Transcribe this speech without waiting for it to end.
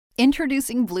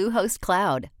Introducing Bluehost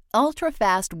Cloud,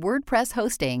 ultra-fast WordPress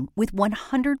hosting with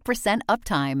 100%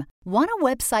 uptime. Want a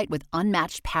website with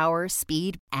unmatched power,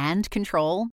 speed, and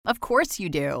control? Of course you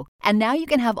do. And now you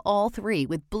can have all three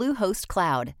with Bluehost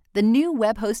Cloud, the new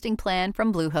web hosting plan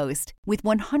from Bluehost. With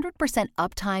 100%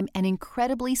 uptime and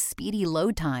incredibly speedy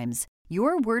load times,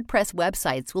 your WordPress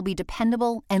websites will be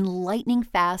dependable and lightning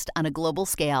fast on a global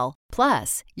scale.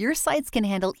 Plus, your sites can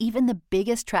handle even the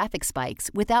biggest traffic spikes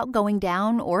without going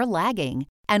down or lagging.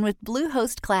 And with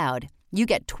Bluehost Cloud, you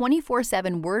get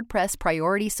 24/7 WordPress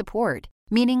priority support,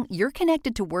 meaning you're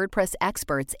connected to WordPress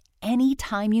experts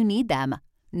anytime you need them.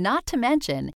 Not to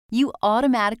mention, you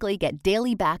automatically get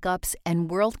daily backups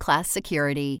and world-class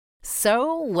security.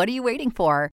 So, what are you waiting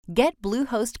for? Get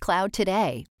Bluehost Cloud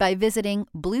today by visiting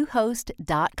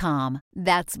Bluehost.com.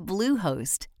 That's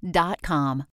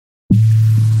Bluehost.com.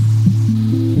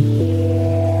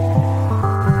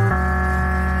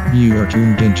 You are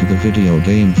tuned into the Video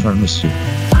Game Pharmacy.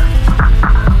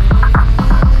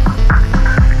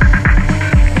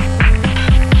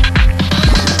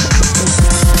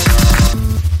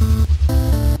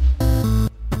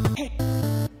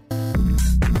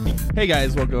 Hey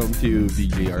guys, welcome to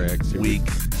VGRx. Week.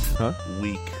 Huh?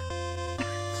 Week.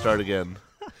 Start again.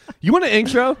 You want an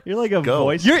intro? You're like a Go.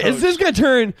 voice Is coach. this going to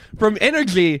turn from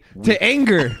energy to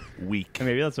anger? Week.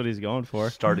 Maybe that's what he's going for.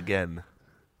 Start again.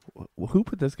 Who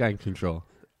put this guy in control?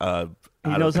 He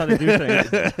knows how to do things.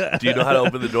 Do you know how to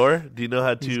open the door? Do you know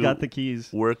how He's to got the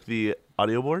keys. work the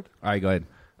audio board? All right, go ahead.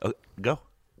 Go.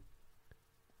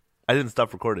 I didn't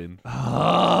stop recording.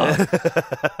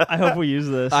 I hope we use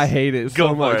this. I hate it Go so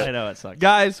for much. it. I know it sucks.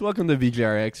 Guys, welcome to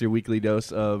VGRx, your weekly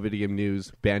dose of video game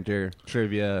news, banter,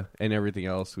 trivia, and everything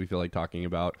else we feel like talking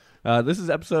about. This is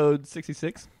episode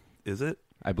 66, Is it?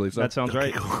 I believe so. That sounds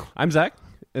right. Cool. I'm Zach,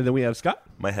 and then we have Scott,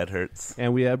 My head hurts.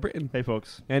 and we have Brittin. Hey,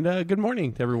 folks. And good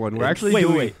morning to everyone. We're It's- actually Wait,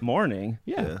 doing... wait. Morning?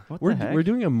 Yeah, What we're the heck? we're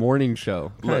doing a morning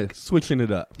show. Kinda Look. switching it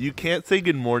up. You can't say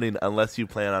good morning unless you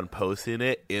plan on posting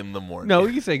it in the morning. No,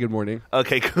 we can say good morning.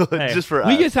 Okay, cool. Hey. Just for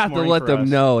We us. just have to Morning let for them us.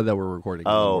 know that we're recording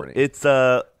in the Oh, morning. it's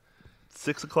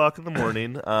 6 o'clock in the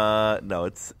morning. No,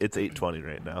 it's 8:20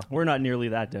 right now. We're not nearly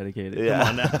that dedicated. Yeah.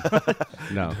 Come on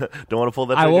now. No. Don't want to pull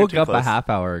that I trigger woke too up a close. half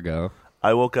hour ago.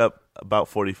 I woke up about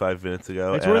 45 minutes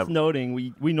ago. It's and worth I'm- noting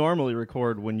we normally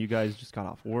record when you guys just got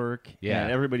off work. Yeah.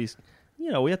 And everybody's,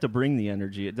 we have to bring the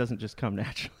energy. It doesn't just come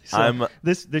naturally. So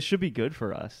this should be good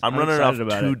for us. I'm running off excited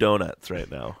about 2 it. donuts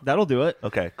right now. That'll do it.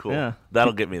 Okay, cool. Yeah.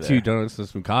 That'll get me there. 2 donuts and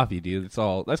some coffee, dude. That's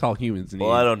all humans need.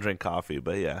 Well, I don't drink coffee,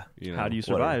 but yeah. You know. How do you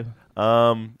whatever.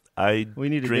 survive? We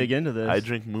need to dig into this. I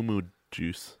drink moo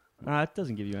juice, It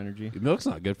doesn't give you energy. Milk's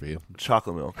not good for you.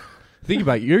 chocolate milk. Think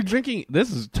about it. You're drinking.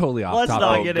 This is totally off Let's topic.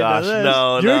 not Oh get gosh, into this.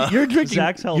 no. You're drinking.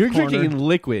 Zach's health You're corner. drinking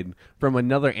liquid from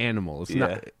another animal. It's Yeah.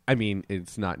 not. I mean,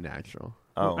 it's not natural.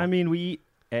 Oh, I mean, we eat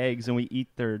eggs and we eat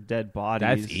their dead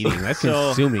bodies. That's eating. That's So-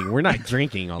 consuming. We're not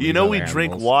drinking all. you these know other we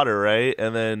drink animals. water, right?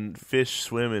 And then fish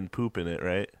swim and poop in it,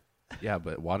 right? Yeah,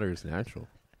 but water is natural.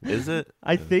 Is it?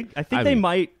 I think I they mean-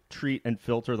 might treat and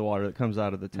filter the water that comes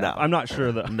out of the tap. No. I'm not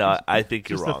sure though. No, I think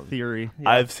you're Just wrong. a theory. Yeah.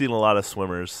 I've seen a lot of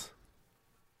swimmers.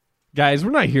 Guys,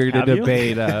 we're not here to Have you?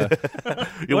 debate.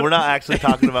 We're not actually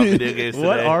talking about video games today.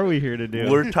 What are we here to do?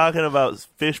 We're talking about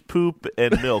fish poop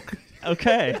and milk.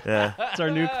 okay. Yeah, It's our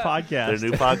new podcast. their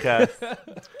new podcast.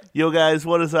 Yo, guys,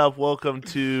 what is up? Welcome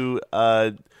to.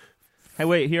 Hey,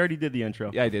 wait. He already did the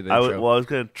intro. yeah, I did that. I intro. was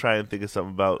gonna try and think of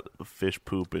something about fish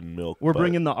poop and milk. We're but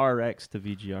bringing the RX to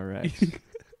VGRx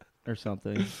or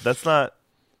something. That's not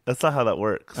how that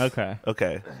works. Okay.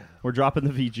 Okay. We're dropping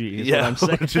the VG. Is Yeah.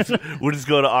 What I'm saying. we'll just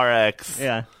go to RX.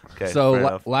 Yeah. Okay. So fair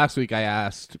enough. last week I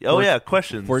asked. Oh for- yeah,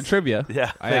 questions For trivia,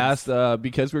 Yeah, I thanks. asked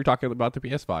because we were talking about the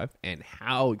PS5 and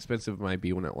how expensive it might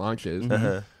be when it launches.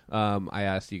 Uh-huh. I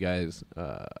asked you guys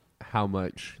how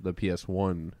much the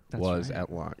PS1 was right.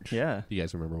 at launch. Yeah. Do you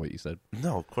guys remember what you said?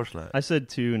 No, of course not. I said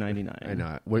 $2.99. I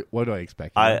know. What do I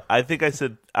expect? I think I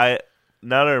said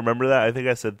now that I remember that, I think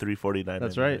I said $349.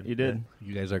 That's right. You did.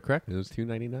 You guys are correct. It was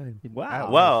 $2.99.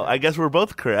 Wow. Well, I guess we're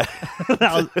both correct.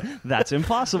 That's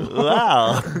impossible.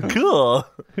 Wow, cool.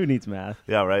 Who needs math?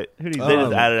 Yeah, right. Who needs They math?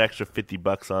 just added extra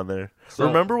 $50 on there. So-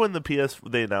 Remember when the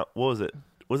they announced? What was it?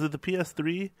 Was it the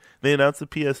PS3? They announced the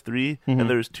PS3, and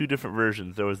there was 2 different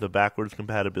versions. There was the backwards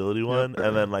compatibility one,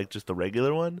 and then like just the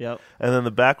regular one. Yep. And then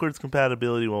the backwards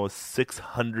compatibility one was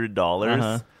 $600.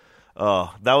 Uh-huh.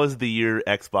 Oh, that was the year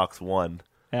Xbox One.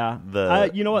 Yeah.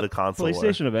 You know what? the console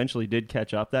PlayStation eventually did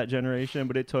catch up that generation,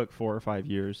 but it took 4 or 5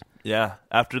 years. Yeah,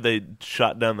 after they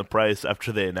shot down the price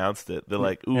after they announced it, they're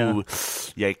like, "Ooh, Yeah.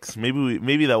 yikes!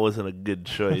 Maybe that wasn't a good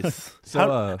choice."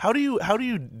 So, how do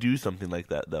you do something like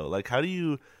that though? Like, how do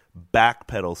you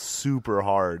backpedal super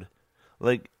hard.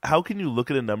 Like, how can you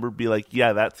look at a number, be like,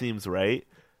 yeah, that seems right,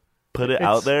 put it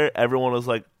out there, everyone was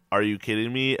like, are you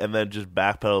kidding me? And then just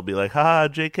backpedal, be like, haha,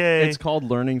 JK. It's called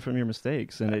learning from your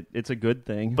mistakes, and it's a good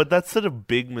thing. But that's such a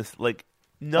big mistake. Like,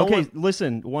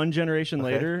 listen, one generation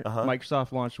later,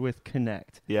 Microsoft launched with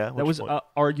Kinect. Yeah, that was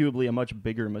arguably a much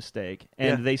bigger mistake,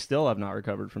 and they still have not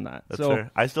recovered from that. That's fair.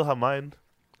 I still have mine.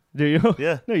 Do you?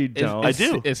 Yeah. No, you don't. I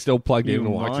do. It's still plugged in and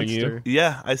monster. watching you.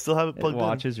 Yeah, I still have it plugged in. It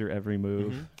watches your every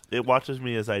move. Mm-hmm. It watches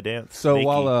me as I dance. So Sneaky.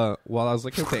 while I was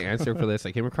looking at the answer for this,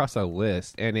 I came across a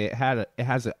list, and it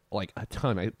has like a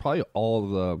ton, probably all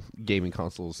the gaming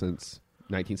consoles since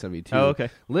 1972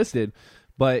 listed.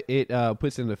 But it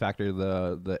puts into factor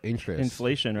the interest.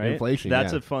 Inflation, right? Inflation,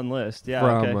 That's a fun list. Yeah,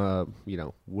 from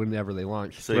whenever they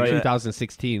launched. So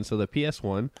 2016. So the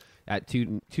PS1 at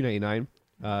 $299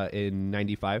 in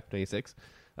 96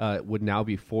 would now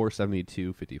be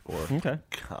 $472.54. Okay.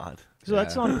 God. So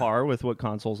that's on par with what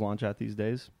consoles launch at these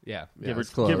days. Yeah, give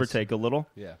or take a little.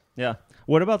 Yeah.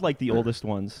 What about like the oldest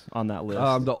ones on that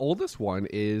list? The oldest one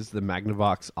is the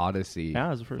Magnavox Odyssey. Yeah, it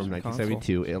was the first from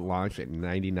 1972. It launched at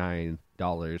 $99.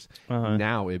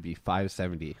 Now it'd be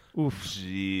 $570. Oof.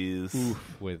 Jeez.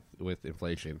 Oof. With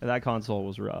inflation. That console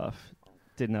was rough.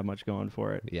 Didn't have much going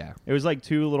for it. Yeah. It was like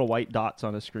two little white dots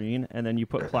on a screen, and then you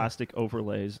put plastic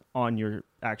overlays on your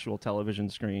actual television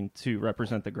screen to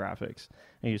represent the graphics,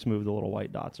 and you just move the little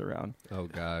white dots around. Oh,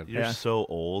 God. You're so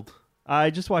old. I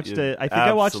just watched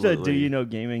I watched a Do You Know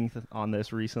Gaming on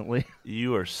this recently.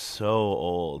 You are so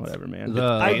old. Whatever, man.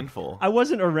 It's painful. I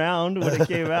wasn't around when it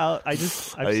came out.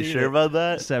 I've Are you sure about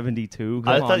that? 72.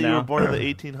 I thought you were born in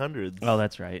the 1800s. Oh,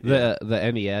 that's right. The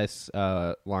NES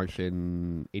launched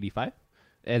in 85,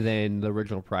 and then the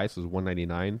original price was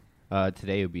 $199.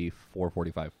 Today it would be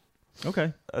 $445.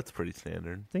 Okay. That's pretty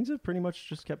standard. Things have pretty much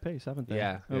just kept pace, haven't they?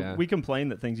 Yeah. We complain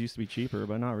that things used to be cheaper,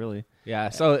 but not really. Yeah,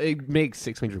 so it makes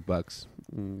 $600.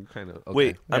 Kind of. Okay.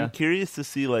 Wait, I'm curious to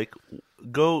see, like,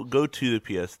 go to the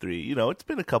PS3. You know, it's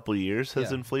been a couple years.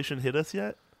 Has inflation hit us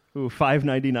yet? Ooh,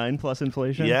 $599 plus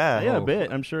inflation? Yeah. A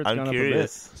bit. I'm sure it's gone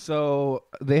curious. up a bit. So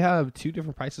they have two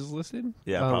different prices listed.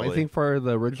 Yeah, probably. I think for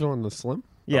the original and the Slim.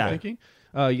 Yeah. I'm thinking.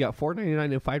 You got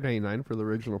 $499 and $599 for the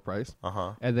original price.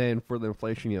 And then for the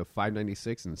inflation, you have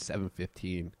 $596 and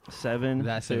 $715.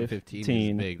 That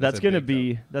 $715 is big. That's gonna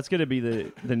be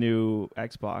the new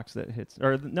Xbox that hits,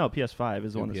 or no, PS5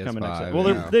 is the one that's coming next year.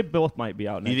 Well, they both might be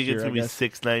out next year. You think it's gonna be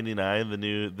 $699? The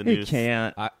new. You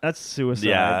can't. That's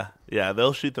suicide. Yeah,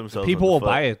 they'll shoot themselves. People in the will foot.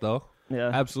 buy it though. Yeah,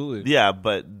 absolutely. Yeah,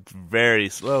 but very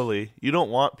slowly. You don't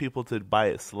want people to buy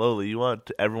it slowly. You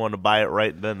want everyone to buy it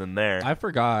right then and there. I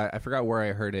forgot where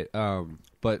I heard it.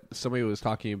 But somebody was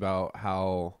talking about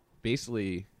how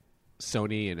basically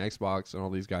Sony and Xbox and all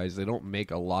these guys, they don't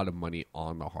make a lot of money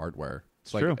on the hardware.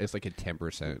 It's true. It's like a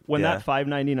 10%. When that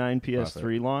 $599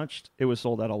 PS3 launched, it was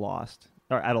sold at a loss.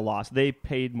 They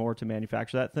paid more to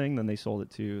manufacture that thing than they sold it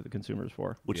to the consumers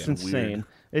for, which is insane. Weird.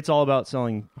 It's all about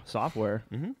selling software.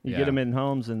 You get them in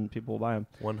homes and people will buy them.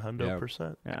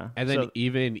 100%. Yeah. And then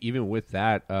even with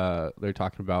that, they're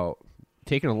talking about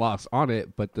taking a loss on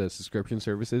it, but the subscription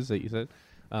services that you said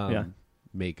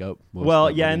make up most of the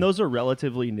money. And those are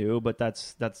relatively new, but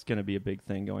that's going to be a big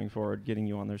thing going forward, getting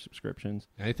you on their subscriptions.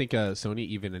 And I think Sony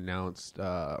even announced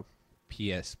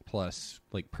PS Plus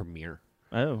like Premier.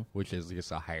 Oh, which is just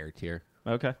a higher tier.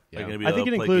 Okay, yeah. I think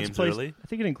it includes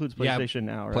PlayStation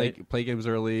Now, right? Play games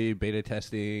early, beta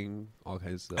testing, all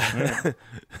kinds of stuff.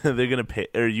 They're gonna pay,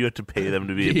 or you have to pay them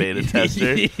to be a beta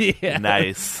tester.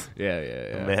 Nice.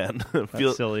 Yeah. Man,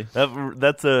 that's silly.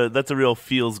 That's a real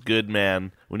feels good,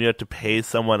 man. When you have to pay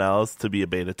someone else to be a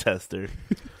beta tester.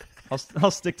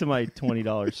 I'll stick to my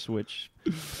 $20 Switch.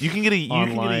 You can get a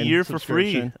year for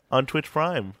free on Twitch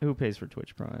Prime. Who pays for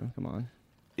Twitch Prime? Come on.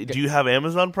 Do you have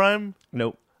Amazon Prime?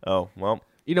 Nope. Oh, well.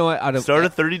 You know what? Start a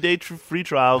 30-day free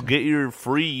trial. Get your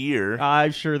free year.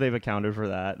 I'm sure they've accounted for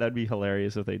that. That'd be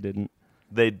hilarious if they didn't.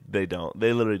 They don't.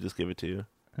 They literally just give it to you.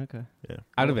 Okay. Yeah.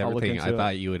 Out of everything, I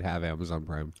thought you would have Amazon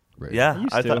Prime. Right? Yeah,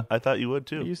 I thought you would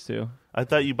too. I used to. I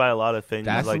thought you buy a lot of things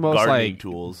That's like the most, gardening like,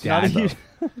 tools. Not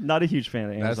a huge fan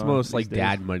of Amazon. That's the most like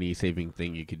dad money saving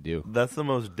thing you could do. That's the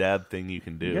most dad thing you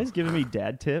can do. You guys giving me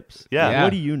dad tips? Yeah.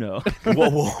 What do you know?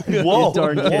 Whoa.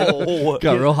 Darn kid.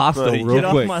 Got real hostile real Get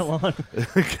quick. off my lawn.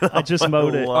 I just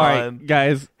mowed it. All right,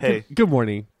 guys. Hey. Good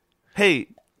morning. Hey,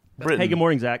 Brittin. Hey, good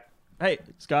morning, Zach. Hey,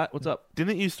 Scott, what's up?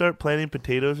 Didn't you start planting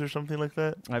potatoes or something like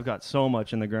that? I've got so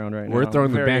much in the ground right now. We're throwing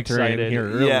I'm the very banter excited. in here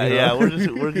early. Yeah,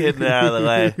 we're getting it out of the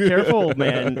way. Careful,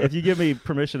 man. If you give me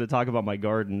permission to talk about my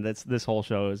garden, this whole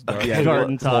show is Yeah,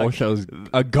 garden the whole talk. show's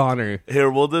a goner. Here,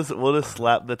 we'll just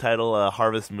slap the title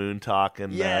Harvest Moon Talk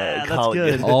and Yeah, call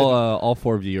that's it good. All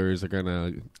 4 viewers are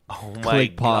gonna Oh my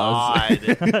click pause.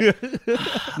 God.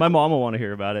 My mom will want to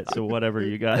hear about it, so whatever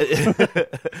you got.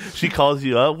 She calls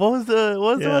you up. What was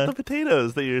about the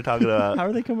potatoes that you were talking about? How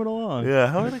are they coming along? Yeah,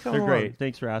 how are they coming They're along? great.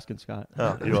 Thanks for asking, Scott.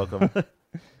 Oh, you're welcome.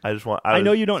 I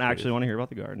know you don't actually want to hear about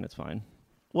the garden. It's fine.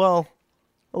 Well,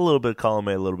 a little bit of column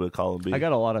A, a little bit of column B. I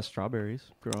got a lot of strawberries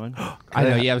growing. I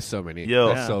know you have so many. Yo.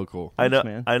 That's Yeah. so cool. I know. Thanks,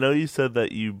 man. I know you said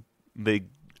that you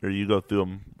go through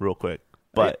them real quick,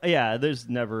 but yeah, there's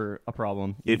never a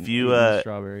problem. if eating you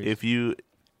strawberries. if you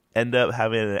end up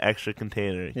having an extra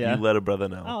container, Yeah. you let a brother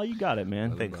know. Oh, you got it,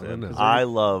 man. Thanks, brother man.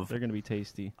 knows. They're gonna be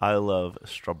tasty. I love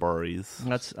strawberries.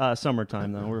 That's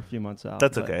summertime though. We're a few months out.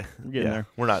 That's but okay. We're getting there.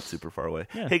 We're not super far away.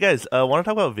 Yeah. Hey guys, want to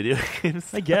talk about video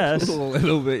games? I guess. A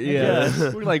little bit,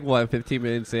 yeah. We're like, 15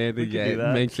 minutes in? We could Yeah, do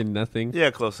that. mentioned nothing. Yeah,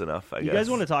 close enough. I You guess. guys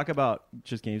want to talk about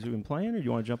just games we've been playing, or do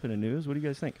you want to jump into news? What do you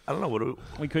guys think? I don't know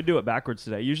what We could do it backwards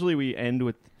today. Usually we end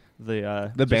with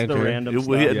the The banter. random stuff.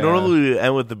 we Yeah. normally we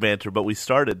end with the banter, but we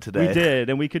started today. We did,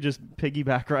 and we could just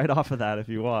piggyback right off of that if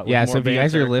you want. with Yeah, more so if you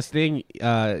guys banter. are listening,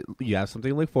 you have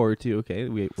something to look forward to, okay?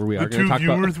 We are The going two to talk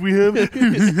viewers about... we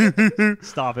have.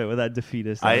 Stop it with that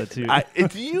defeatist attitude.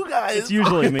 It's you guys. It's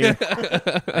usually me.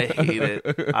 I hate it.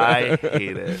 I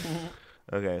hate it.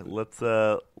 Okay, let's.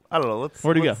 I don't know.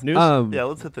 Where do you go? let's- News? Yeah,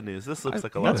 let's hit the news. This looks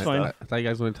like a lot That's of fine. stuff. I thought you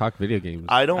guys want to talk video games.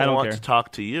 I don't want care. to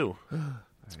talk to you.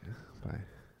 Bye.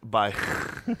 Bye.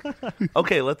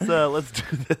 Okay, let's do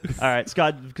this. All right,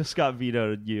 Scott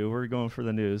vetoed you. We're going for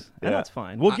the news. And Yeah. that's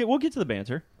fine. We'll get to the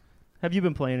banter. Have you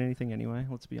been playing anything anyway?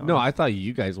 Let's be honest. No, I thought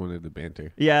you guys wanted the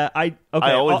banter. Yeah, I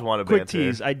always want a quick banter.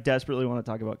 tease. I desperately want to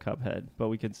talk about Cuphead, but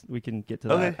we can get to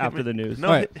that Okay, hit after me. the news. No,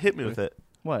 All right. hit me with it.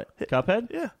 What? Cuphead?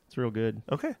 Yeah. It's real good.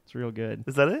 Okay. It's real good.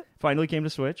 Is that it? Finally came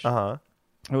to Switch. Uh huh.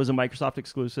 It was a Microsoft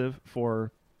exclusive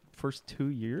for first 2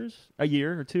 years, a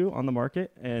year or two on the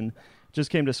market, and just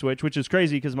came to Switch, which is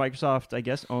crazy because Microsoft, I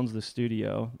guess, owns the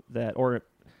studio or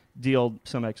dealed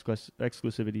some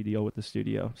exclusivity deal with the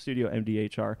studio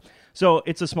MDHR. So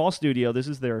it's a small studio. This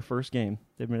is their first game.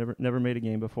 They've never made a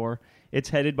game before. It's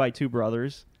headed by 2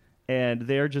 brothers, and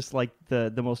they're just like the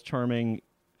most charming,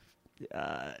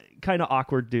 kind of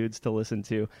awkward dudes to listen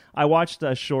to. I watched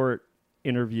a short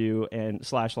interview and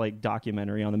 / like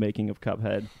documentary on the making of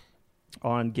Cuphead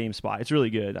on GameSpot. It's really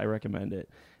good. I recommend it.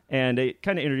 And it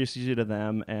kind of introduces you to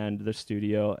them and the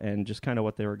studio and just kind of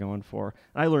what they were going for.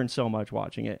 I learned so much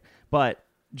watching it. But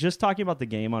just talking about the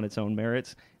game on its own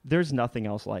merits, there's nothing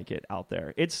else like it out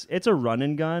there. It's a run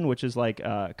and gun, which is like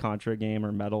a Contra game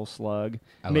or Metal Slug.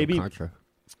 I love Maybe Contra.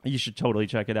 you should totally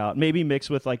check it out. Maybe mixed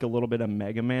with like a little bit of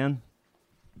Mega Man.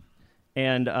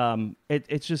 And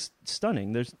it's just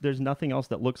stunning. There's nothing else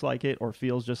that looks like it or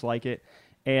feels just like it.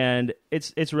 And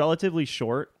it's relatively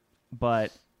short,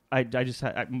 but I just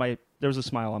had there was a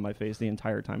smile on my face the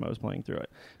entire time I was playing through it.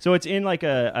 So it's in like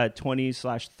a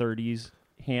 20s/30s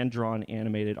hand-drawn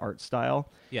animated art style.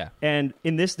 Yeah. And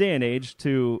in this day and age,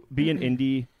 to be an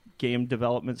indie game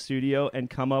development studio and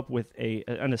come up with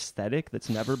an aesthetic that's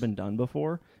never been done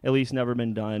before, at least never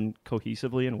been done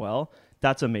cohesively and well,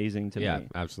 that's amazing to me. Yeah,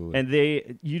 absolutely.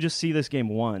 And you just see this game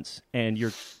once and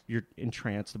you're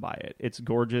entranced by it. It's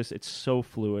gorgeous. It's so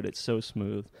fluid. It's so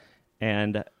smooth.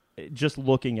 And just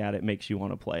looking at it makes you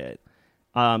want to play it.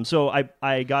 So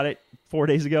I got it 4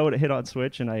 days ago. It hit on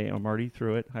Switch, and I'm already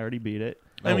through it. I already beat it.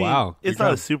 I mean, wow. it's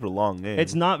not a super long game.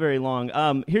 It's not very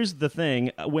long. Here's the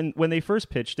thing. When they first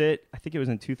pitched it, I think it was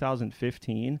in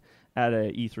 2015 at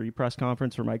a E3 press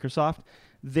conference for Microsoft,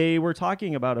 they were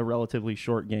talking about a relatively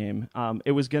short game.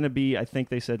 It was going to be, I think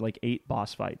they said, like 8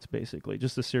 boss fights, basically.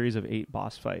 Just a series of 8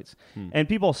 boss fights. And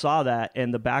people saw that,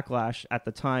 and the backlash at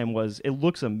the time was, it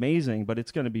looks amazing, but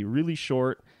it's going to be really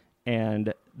short,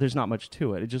 and there's not much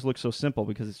to it. It just looks so simple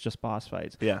because it's just boss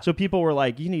fights. Yeah. So people were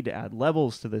like, you need to add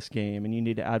levels to this game, and you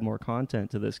need to add more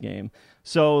content to this game.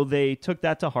 So they took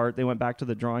that to heart. They went back to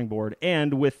the drawing board,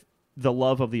 and with the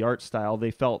love of the art style,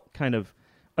 they felt kind of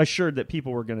assured that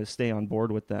people were going to stay on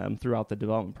board with them throughout the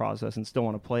development process and still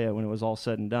want to play it when it was all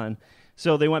said and done.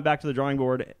 So they went back to the drawing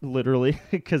board, literally,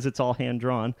 because it's all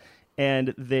hand-drawn,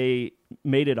 and they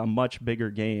made it a much bigger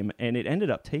game, and it ended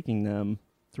up taking them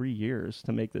 3 years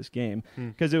to make this game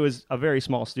because it was a very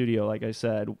small studio. Like I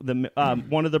said,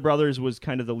 one of the brothers was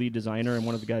kind of the lead designer, and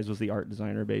one of the guys was the art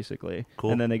designer, basically.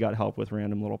 Cool. And then they got help with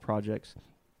random little projects.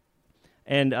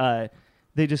 And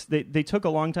they took a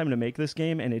long time to make this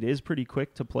game, and it is pretty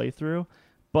quick to play through.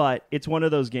 But it's one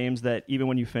of those games that even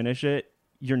when you finish it,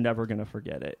 you're never going to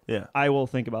forget it. Yeah. I will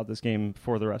think about this game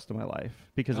for the rest of my life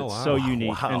because it's so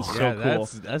unique and so cool.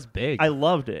 That's big. I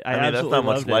loved it. I mean, that's not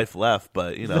much life left,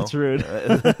 but, you know. That's rude.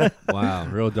 Wow,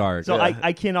 real dark. So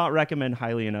I cannot recommend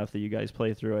highly enough that you guys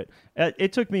play through it.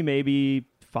 It took me maybe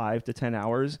 5 to 10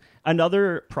 hours.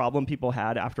 Another problem people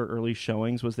had after early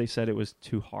showings was they said it was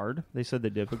too hard. They said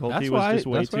the difficulty was just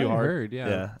way too hard. Heard,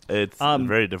 yeah, it's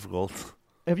very difficult.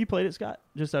 Have you played it, Scott?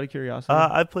 Just out of curiosity.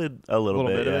 I played a little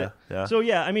bit of it. Yeah. So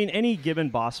yeah, I mean, any given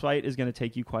boss fight is going to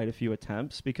take you quite a few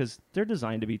attempts because they're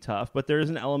designed to be tough. But there is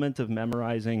an element of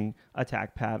memorizing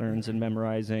attack patterns and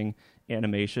memorizing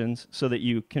animations so that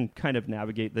you can kind of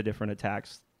navigate the different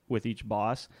attacks with each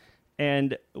boss.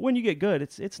 And when you get good,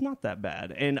 it's not that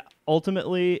bad. And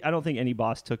ultimately, I don't think any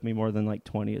boss took me more than like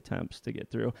 20 attempts to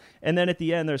get through. And then at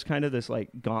the end, there's kind of this like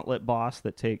gauntlet boss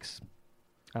that takes.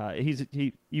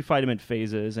 You fight him in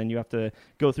phases, and you have to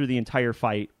go through the entire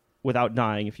fight without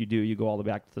dying. If you do, you go all the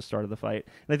way back to the start of the fight.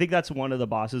 And I think that's one of the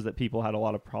bosses that people had a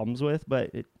lot of problems with, but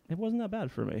it wasn't that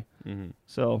bad for me. Mm-hmm.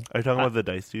 So are you talking about the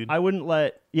dice dude? I wouldn't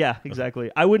let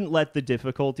exactly. I wouldn't let the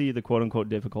difficulty, the quote unquote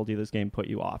difficulty of this game put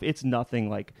you off. It's nothing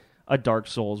like a Dark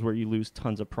Souls where you lose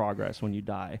tons of progress when you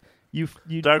die.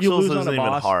 Dark Souls lose isn't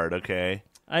even hard, okay?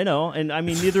 I know, and I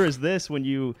mean neither is this when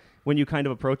you kind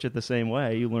of approach it the same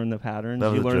way. You learn the patterns,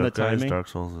 you learn the timing. Dark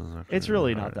Souls is it's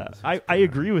really not that. I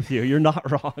agree with you. You're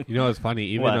not wrong. You know, it's funny.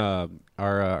 Even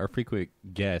our frequent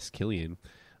guest, Killian.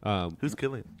 Who's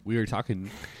Killian? We were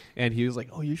talking, and he was like,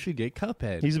 "Oh, you should get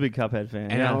Cuphead." He's a big Cuphead fan.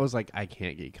 And I was like, "I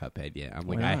can't get Cuphead yet." I'm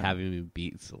like, "I haven't even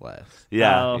beat Celeste."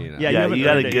 Yeah, you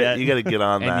gotta get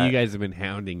on that. And you guys have been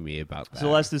hounding me about that.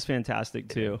 Celeste is fantastic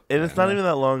too, and it's not even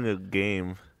that long a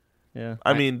game. Yeah,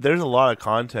 I mean, there's a lot of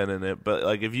content in it, but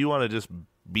like if you want to just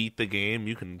beat the game,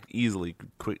 you can easily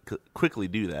quickly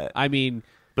do that. I mean,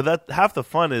 but that half the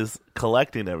fun is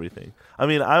collecting everything. I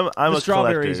mean, I'm the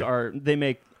strawberries collector. they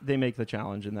make the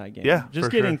challenge in that game. Yeah,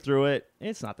 just getting through it,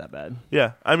 it's not that bad.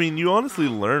 Yeah, I mean, you honestly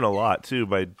learn a lot too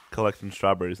by collecting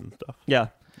strawberries and stuff. Yeah,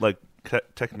 like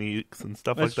techniques and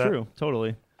stuff That's like that. That's true,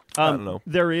 totally. I don't know.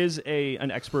 There is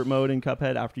an expert mode in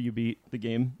Cuphead after you beat the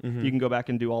game. Mm-hmm. You can go back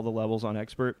and do all the levels on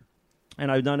expert. And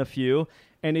I've done a few,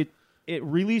 and it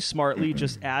really smartly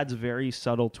just adds very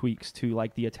subtle tweaks to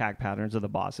like the attack patterns of the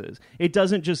bosses. It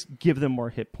doesn't just give them more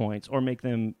hit points or make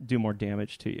them do more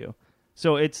damage to you.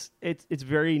 So it's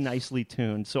very nicely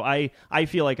tuned. So I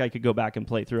feel like I could go back and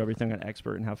play through everything on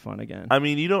expert and have fun again. I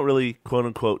mean, you don't really quote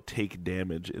unquote take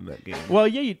damage in that game. Well,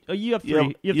 yeah, you have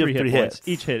three hit hits. points.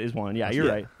 Each hit is one. Yeah, you're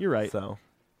right. You're right. So,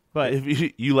 but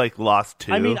if you like lost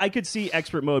two, I mean, I could see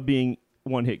expert mode being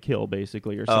one hit kill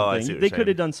basically or something. They could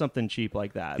have done something cheap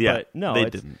like that. Yeah, but no, they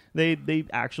didn't. They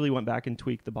actually went back and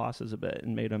tweaked the bosses a bit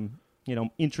and made them,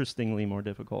 interestingly more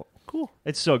difficult. Cool.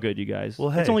 It's so good, you guys.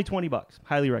 Well, hey. It's only $20.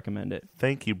 Highly recommend it.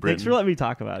 Thank you, Brittin. Thanks for letting me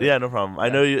talk about it. Yeah, no problem. I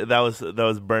know that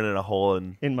was burning a hole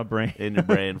in my brain, in your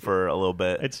brain for a little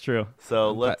bit. It's true. So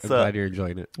I'm let's. glad you're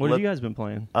enjoying it. What have you guys been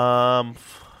playing?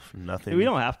 Nothing. We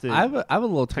don't have to. I have a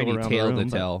little tiny tale to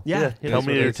tell. Yeah, tell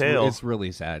me your tale. It's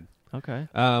really sad. Okay.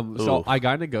 So I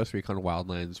got into Ghost Recon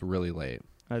Wildlands really late.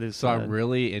 That is so sad. I'm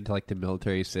really into like the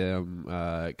military sim,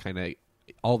 kind of.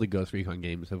 All the Ghost Recon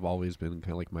games have always been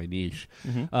kind of like my niche.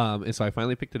 Mm-hmm. And so I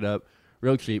finally picked it up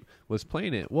real cheap, was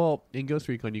playing it. Well, in Ghost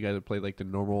Recon, you guys play like the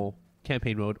normal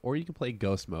campaign mode, or you can play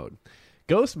Ghost mode.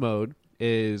 Ghost mode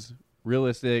is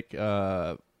realistic,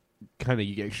 kind of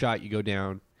you get shot, you go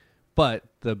down. But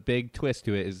the big twist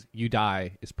to it is you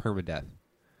die is permadeath.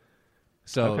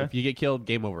 So if you get killed,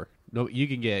 game over. No, you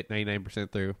can get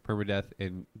 99% through permadeath,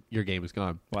 and your game is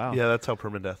gone. Wow. Yeah, that's how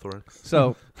permadeath works.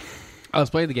 So I was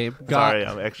playing the game. Sorry,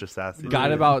 I'm extra sassy.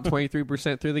 Got about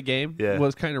 23% through the game. Yeah.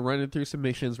 Was kind of running through some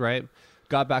missions, right?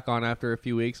 Got back on after a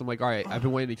few weeks. I'm like, all right, I've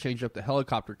been waiting to change up the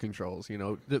helicopter controls,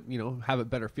 have a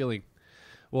better feeling.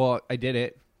 Well, I did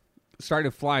it.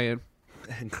 Started flying.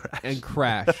 And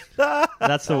crashed.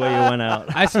 That's the way you went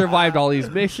out. I survived all these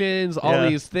missions, all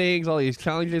these things, all these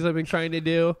challenges I've been trying to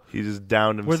do. He just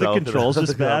downed himself. Were the controls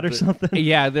just bad or something?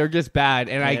 Yeah, they're just bad,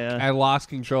 and I lost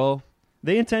control.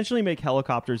 They intentionally make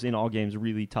helicopters in all games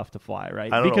really tough to fly,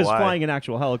 right? I don't because know why. flying an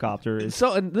actual helicopter is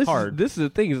hard. This is the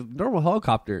thing: is normal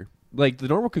helicopter. Like the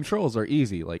normal controls are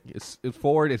easy. Like it's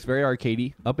forward, it's very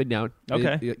arcadey, up and down.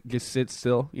 Okay, it just sits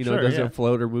still. It Sure, doesn't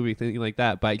float or move anything like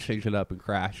that. But I changed it up and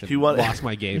crashed and lost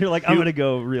my game. You're like, I'm gonna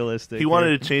go realistic. He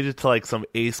wanted to change it to like some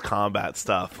Ace Combat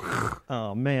stuff.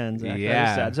 Oh man, Zach, yeah. that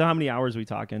is sad. So how many hours are we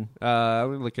talking?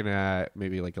 I'm looking at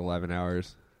maybe like 11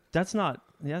 hours. That's not.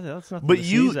 Yeah, that's not. But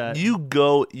you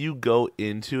go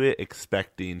into it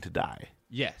expecting to die.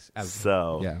 Yes.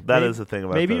 So Yeah. that is the thing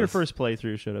about maybe those. your first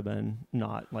playthrough should have been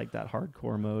not like that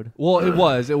hardcore mode. Well, it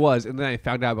was, and then I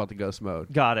found out about the ghost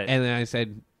mode. Got it. And then I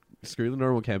said, screw the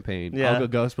normal campaign. Yeah. I'll go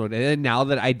ghost mode. And then now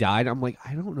that I died, I'm like,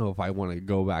 I don't know if I want to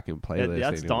go back and play this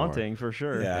That's anymore. daunting for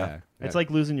sure. Yeah. It's like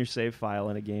losing your save file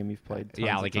in a game you've played.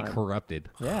 Tons like of it time. corrupted.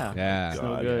 Yeah, Yeah. it's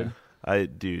no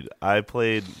good. I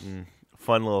played.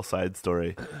 Fun little side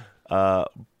story.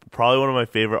 Probably one of my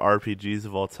favorite RPGs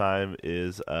of all time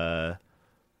is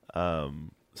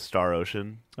Star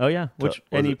Ocean. Oh yeah,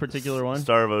 any it particular one?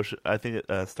 Star of Ocean. I think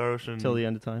Star Ocean Till the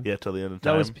End of Time. Yeah, Till the End of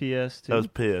Time. That was PS2. That was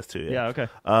PS2. Yeah. Yeah. Okay.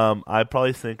 I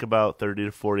probably think about 30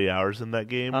 to 40 hours in that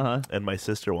game, Uh-huh. and my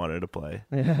sister wanted to play.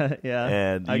 Yeah.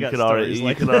 And I you got can already stories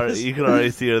like this. you can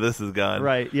already see where this is gone.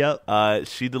 Right. Yep.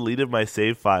 She deleted my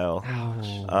save file.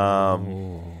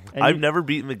 And I've never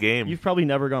beaten the game. You've probably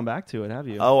never gone back to it, have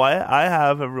you? Oh, I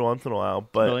have every once in a while,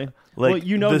 but Really? like well,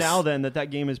 you know this- now then that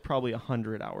game is probably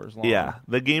 100 hours long. Yeah,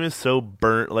 the game is so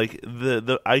burnt. Like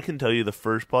the I can tell you the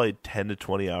first probably 10 to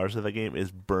 20 hours of the game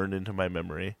is burned into my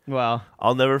memory. Wow.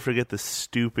 I'll never forget the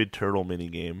stupid turtle mini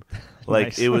game. Like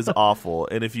Nice. it was awful.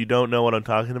 And if you don't know what I'm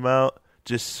talking about,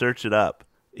 just search it up.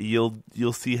 You'll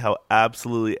see how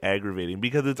absolutely aggravating,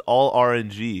 because it's all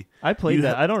RNG. I played You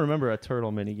that. ha- I don't remember a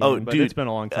turtle mini game, Oh, but dude, it's been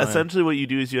a long time. Essentially, what you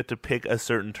do is you have to pick a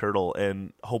certain turtle,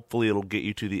 and hopefully, it'll get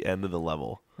you to the end of the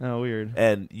level. Oh, weird.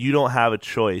 And you don't have a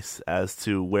choice as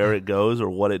to where it goes or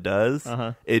what it does.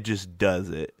 Uh-huh. It just does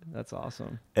it. That's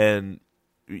awesome. And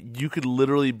you could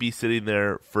literally be sitting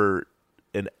there for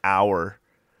an hour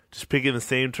just picking the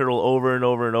same turtle over and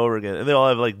over and over again. And they all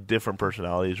have like different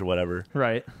personalities or whatever.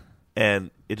 Right. And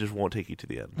it just won't take you to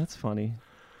the end. That's funny.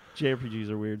 JRPGs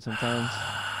are weird sometimes.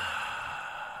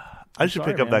 I should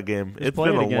sorry, pick up man. that game. Just It's play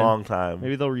been it a again. long time.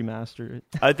 Maybe they'll remaster it.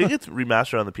 I think it's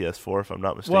remastered on the PS4 if I'm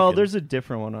not mistaken. Well, there's a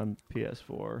different one on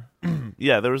PS4.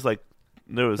 Yeah, there was The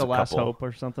a Last couple. Hope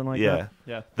or something like Yeah. that.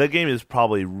 Yeah. That game is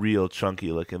probably real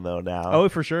chunky looking though now. Oh,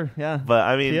 for sure. Yeah. But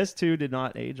I mean, PS2 did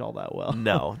not age all that well.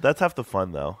 no, that's half the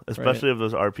fun though. Especially of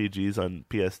those RPGs on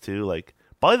PS2. Like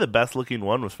probably the best looking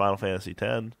one was Final Fantasy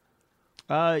X.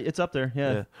 It's up there.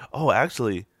 Yeah. Oh,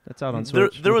 actually, That's out on there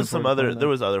Switch. was Looking some forward to other playing there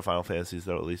that. was other Final Fantasies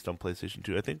though, at least on PlayStation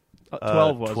 2. I think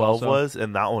 12 was 12 also. was,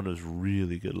 and that one was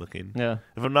really good looking. Yeah.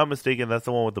 If I'm not mistaken, that's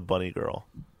the one with the bunny girl.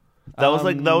 That was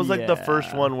like the first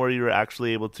yeah. one where you were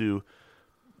actually able to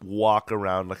walk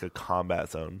around like a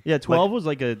combat zone. Yeah, 12 was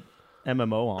like a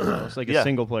MMO almost, like a Yeah.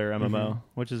 single player MMO,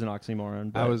 which is an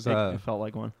oxymoron. But it felt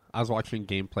like one. I was watching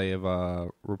gameplay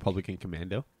of Republican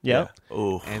Commando. Yeah.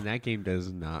 Oh. And that game does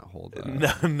not hold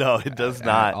up. No, it does At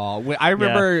not. all. I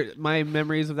remember my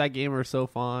memories of that game are so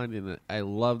fond, and I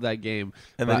love that game.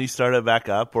 And then you start it back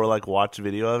up or like watch a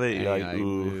video of it. You're like,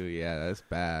 ooh. ooh, yeah, that's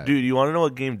bad. Dude, you want to know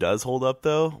what game does hold up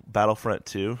though? Battlefront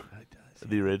 2.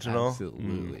 The original.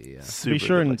 Absolutely, yeah. Super Be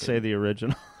sure good and looking. say the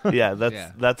original. Yeah,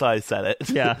 Yeah. that's how I said it.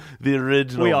 Yeah. The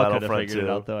original We all could have Battlefront figured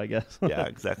 2. it out, though, I guess. Yeah,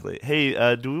 exactly.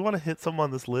 Hey, do we want to hit some on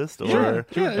this list? Or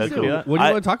Yeah, let's do do that. it. What do you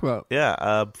I- want to talk about?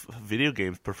 Yeah, video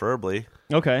games preferably.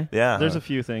 Okay. Yeah. There's a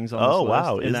few things on Oh, this list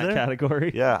wow, in is that there?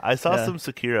 category. Yeah, I saw Yeah. some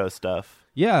Sekiro stuff.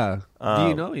 Yeah. Do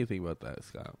you know anything about that,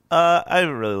 Scott? I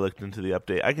haven't really looked into the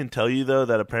update. I can tell you though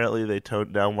that apparently they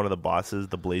toned down one of the bosses,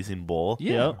 the Blazing Bull.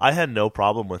 Yeah. I had no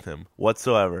problem with him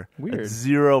whatsoever. Weird.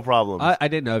 Zero problems. I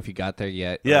didn't know if you got there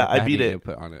yet. Yeah, or I had beat any it.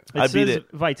 Input on it. It I says beat it.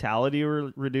 vitality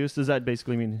reduced. Does that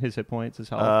basically mean his hit points, his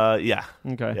health? Yeah.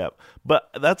 Okay. Yep. But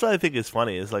that's what I think is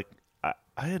funny is like I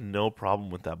had no problem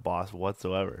with that boss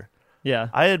whatsoever. Yeah.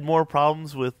 I had more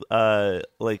problems with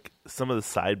like some of the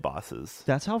side bosses.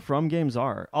 That's how From games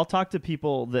are. I'll talk to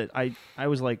people that I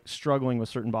was like struggling with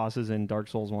certain bosses in Dark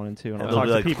Souls 1 and 2, and I'll they'll talk be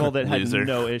to like, people that had "Loser."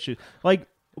 no issues. Like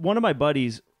one of my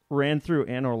buddies ran through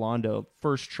Anne Orlando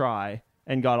first try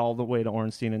and got all the way to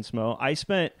Ornstein and Smo. I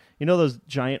spent, those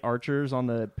giant archers on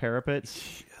the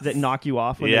parapets that knock you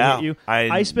off when Yeah, they hit you.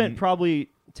 I spent probably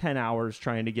 10 hours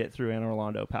trying to get through Anne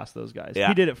Orlando past those guys. Yeah.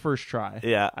 He did it first try.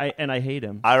 Yeah. And I hate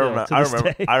him. I still, remember. to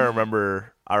this day. I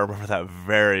remember that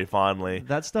very fondly.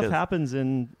 That stuff 'Cause happens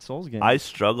in Souls games. I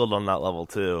struggled on that level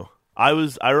too. I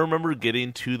remember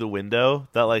getting to the window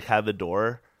that like had the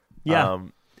door. Yeah.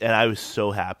 And I was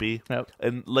so happy. Yep.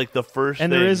 And like the first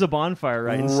And thing, there is a bonfire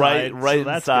right inside. right so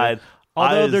that's inside. good.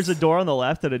 Although I was- there's a door on the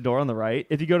left and a door on the right.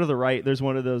 If you go to the right, there's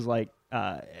one of those like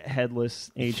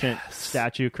headless ancient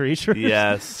statue creatures.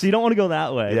 Yes. So you don't want to go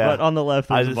that way. Yeah. But on the left,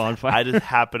 there's I a bonfire. I just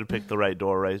happened to pick the right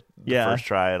door right the Yeah. first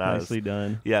try, and I was Nicely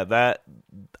done. Yeah, that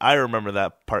I remember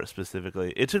that part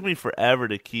specifically. It took me forever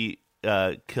to kill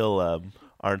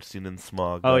Arnstein and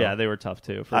Smog. Oh though. yeah, they were tough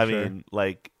too. For I sure. mean,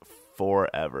 like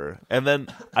forever. And then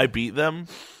I beat them,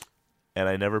 and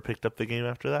I never picked up the game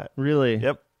after that. Really?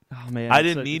 Yep. Oh man, I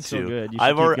didn't need it's to. So good. You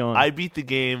should keep going. I beat the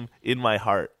game in my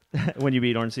heart. When you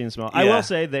beat Orange, See, and Smell. Yeah. I will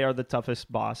say they are the toughest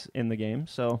boss in the game,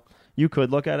 so you could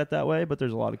look at it that way, but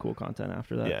there's a lot of cool content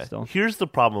after that Yeah. still. Here's the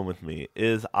problem with me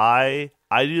is I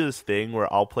do this thing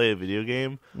where I'll play a video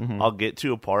game, I'll get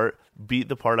to a part, beat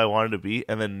the part I wanted to beat,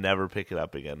 and then never pick it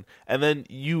up again. And then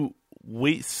you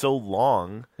wait so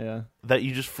long that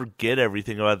you just forget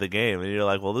everything about the game, and you're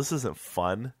like, well, this isn't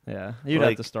fun. Yeah, you'd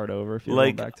have to start over if you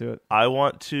went back to it. I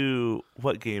want to...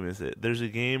 What game is it? There's a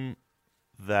game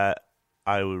that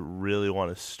I would really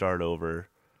want to start over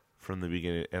from the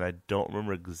beginning, and I don't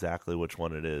remember exactly which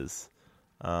one it is.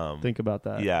 Think about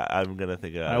that. Yeah, I'm gonna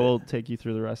think about it. I will take you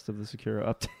through the rest of the Sekiro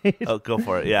update. Oh, go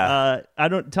for it. Yeah. I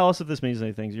don't tell us if this means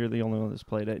anything. You're the only one that's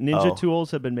played it. Ninja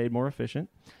tools have been made more efficient.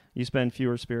 You spend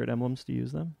fewer spirit emblems to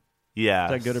use them. Yeah.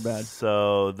 Is that good or bad?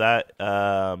 So that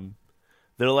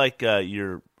they're like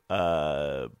your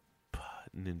ninja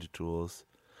tools.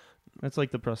 That's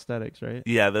like the prosthetics, right?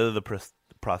 Yeah, they're the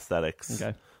prosthetics.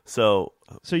 Okay. So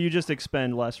you just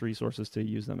expend less resources to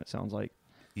use them, it sounds like.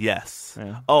 Yes.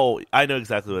 Yeah. Oh, I know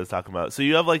exactly what it's talking about. So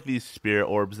you have like these spirit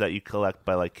orbs that you collect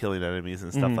by like killing enemies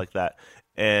and stuff like that,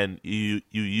 and you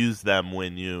use them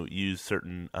when you use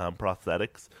certain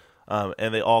prosthetics,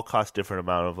 and they all cost different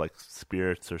amount of like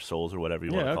spirits or souls or whatever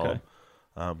you want to call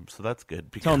them. So that's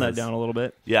good. Because, tone that down a little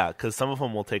bit. Yeah, because some of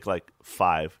them will take like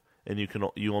 5, and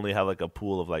you only have like a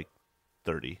pool of like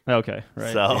 30. Okay,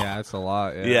 right. So Yeah, that's a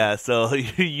lot. yeah, so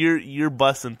you're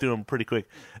busting through them pretty quick,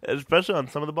 especially on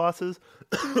some of the bosses.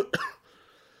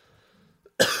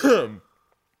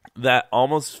 That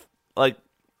almost like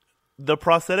the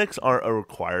prosthetics aren't a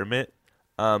requirement.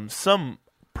 Some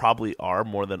probably are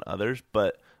more than others,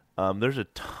 but there's a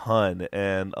ton,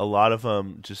 and a lot of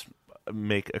them just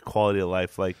make a quality of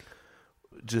life. Like,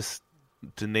 just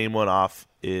to name one off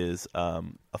is a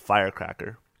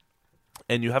firecracker.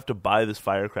 And you have to buy this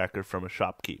firecracker from a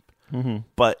shopkeep.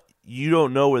 But you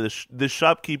don't know where this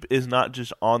shopkeep is not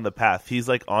just on the path. He's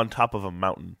like on top of a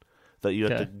mountain that you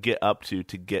have to get up to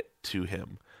get to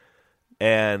him.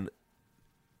 And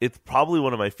it's probably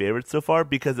one of my favorites so far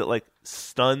because it like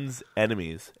stuns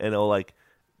enemies and it'll like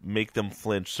make them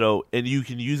flinch. So, and you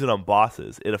can use it on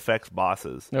bosses. It affects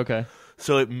bosses. Okay.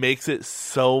 So it makes it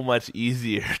so much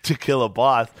easier to kill a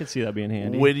boss. I could see that being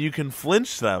handy. When you can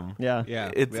flinch them. Yeah.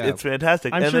 It's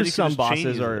fantastic. I'm and sure then you some can just change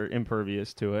bosses it. are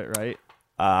impervious to it, right?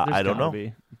 I don't know.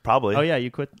 Be. Probably. Oh, yeah,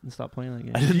 you quit and stopped playing that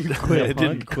game. I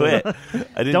didn't quit.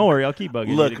 Don't worry, I'll keep bugging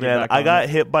you. Look, man, I got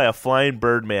hit by a flying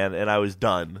Birdman and I was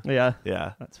done. Yeah.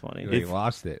 Yeah. That's funny. You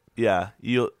lost it. Yeah.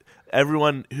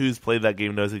 Everyone who's played that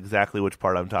game knows exactly which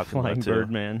part I'm talking Flying about, too.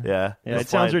 Birdman. Yeah. Yeah, it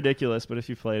sounds ridiculous, but if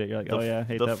you played it, you're like, oh, yeah, I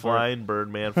hate that The part. flying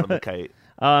Birdman from the kite.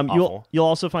 You'll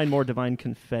also find more divine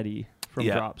confetti from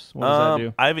drops. What does that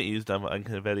do? I haven't used divine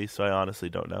confetti, so I honestly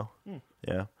don't know.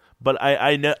 Yeah. But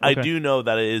I do know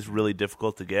that it is really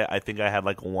difficult to get. I think I had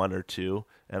like 1 or 2,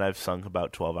 and I've sunk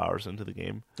about 12 hours into the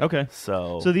game. Okay.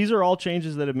 So these are all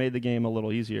changes that have made the game a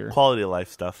little easier. Quality of life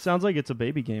stuff. Sounds like it's a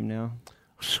baby game now.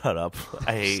 Shut up.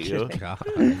 I hate you.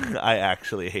 I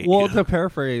actually hate you. Well, to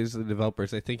paraphrase the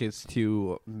developers, I think it's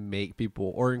to make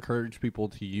people or encourage people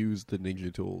to use the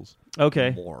ninja tools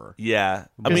more. Yeah.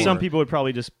 Because some people would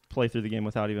probably just play through the game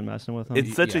without even messing with them.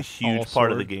 It's such a huge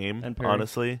part of the game,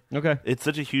 honestly. Okay. It's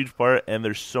such a huge part, and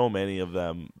there's so many of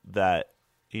them that,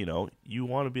 you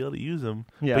want to be able to use them,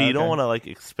 but you don't want to, like,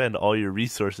 expend all your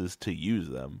resources to use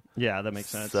them. Yeah, that makes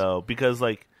sense. So, because,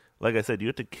 like I said, you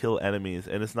have to kill enemies,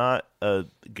 and it's not a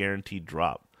guaranteed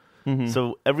drop.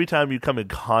 So every time you come in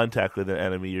contact with an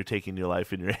enemy, you're taking your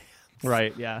life in your hands.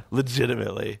 Right, yeah.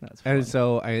 Legitimately. That's fun. And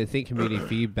so I think community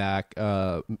feedback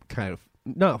kind of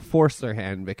not forced their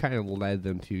hand, but kind of led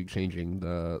them to changing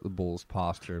the bull's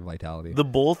posture and vitality. The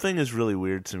bull thing is really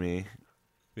weird to me.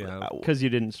 Yeah. Because you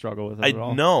didn't struggle with it at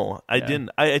all? No, I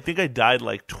didn't. I think I died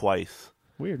like twice.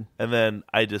 Weird. And then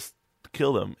I just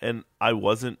killed him, and I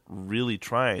wasn't really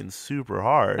trying super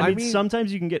hard. I mean,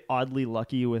 sometimes you can get oddly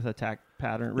lucky with attack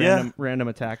pattern, random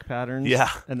attack patterns. Yeah.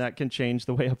 And that can change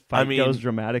the way a fight goes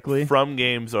dramatically. From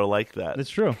games are like that. It's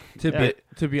true.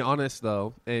 To be honest,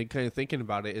 though, and kind of thinking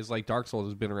about it, is like Dark Souls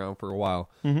has been around for a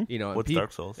while. What's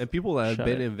Dark Souls? And people that have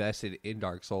been invested in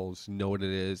Dark Souls know what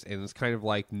it is, and it's kind of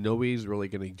like nobody's really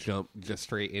going to jump just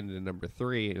straight into number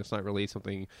 3, and it's not really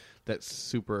something that's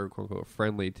super quote unquote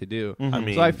friendly to do. I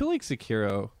mean, so I feel like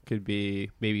Sekiro could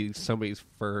be maybe somebody's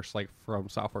first like From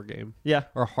Software game, Yeah.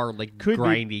 or hard like Could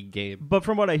grindy game. But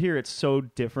from what I hear, it's so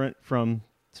different from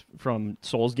from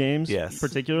Souls games, Yes.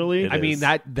 particularly. I mean,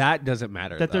 that doesn't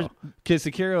matter, though. Because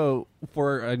Sekiro,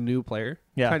 for a new player,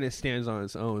 kind of stands on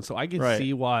its own. So I can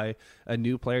see why a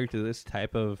new player to this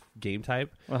type of game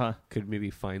type could maybe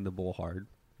find the bull hard.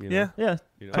 You know? Yeah,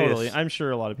 You know? totally. I'm sure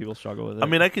a lot of people struggle with it. I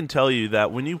mean, I can tell you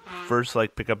that when you first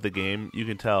pick up the game, you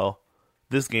can tell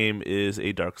this game is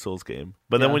a Dark Souls game.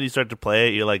 But then when you start to play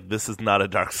it, you're like, this is not a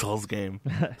Dark Souls game.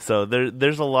 So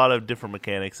there's a lot of different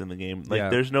mechanics in the game.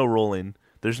 There's no rolling.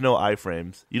 There's no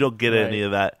iframes. You don't get any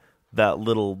of that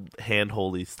little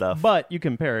hand-holdy stuff. But you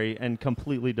can parry and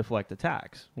completely deflect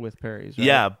attacks with parries, right?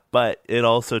 Yeah, but it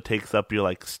also takes up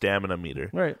your stamina meter.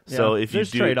 Right. So if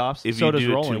there's trade-offs. If so you does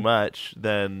do rolling. too much,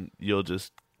 then you'll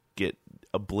just get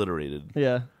obliterated.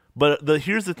 Yeah. But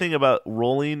here's the thing about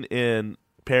rolling and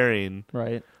parrying.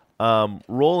 Right.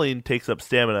 Rolling takes up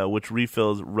stamina, which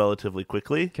refills relatively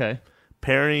quickly. Okay.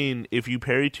 Parrying, if you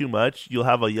parry too much, you'll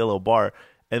have a yellow bar,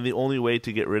 and the only way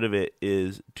to get rid of it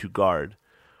is to guard.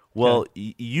 Well,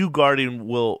 you guarding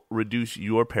will reduce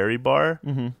your parry bar,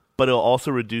 but it also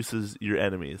reduces your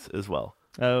enemies as well.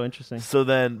 Oh, interesting. So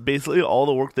then, basically, all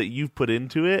the work that you've put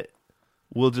into it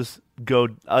will just go.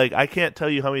 I can't tell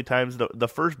you how many times the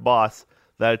first boss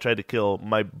that I tried to kill,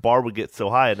 my bar would get so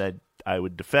high, and I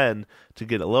would defend to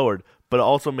get it lowered, but it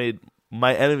also made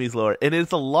my enemies lower, and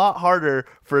it's a lot harder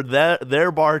for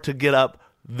their bar to get up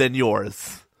than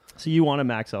yours. So you want to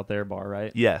max out their bar,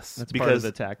 right? Yes, that's because part of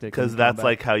the tactic. Because that's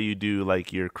how you do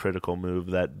your critical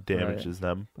move that damages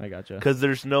them. I gotcha. Because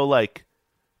there's no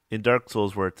in Dark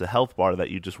Souls where it's a health bar that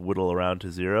you just whittle around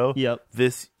to zero. Yep.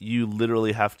 This you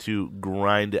literally have to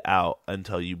grind it out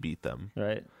until you beat them.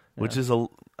 Right. Which is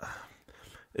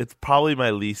it's probably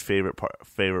my least favorite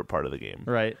part of the game.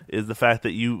 Right. Is the fact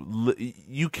that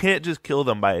you can't just kill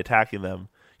them by attacking them.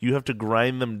 You have to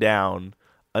grind them down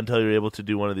until you're able to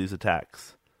do one of these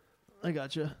attacks. I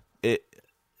gotcha.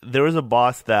 There was a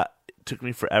boss that took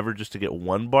me forever just to get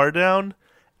one bar down,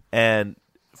 and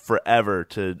forever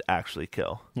to actually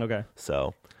kill. Okay.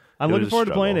 So I'm looking forward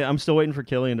to playing it. I'm still waiting for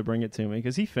Killian to bring it to me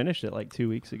because he finished it 2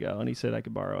 weeks ago, and he said I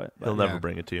could borrow it. He'll never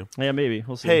bring it to you. Yeah, maybe.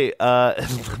 We'll see. Hey,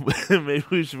 maybe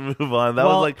we should move on. That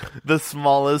was the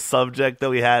smallest subject that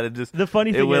we had. The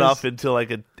funny thing went off into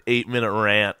an 8-minute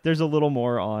rant. There's a little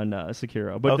more on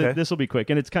Sekiro, but this will be quick,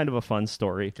 and it's kind of a fun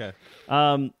story.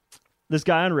 Okay. This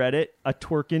guy on Reddit, a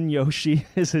Twerkin Yoshi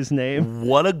is his name.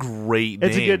 What a great name.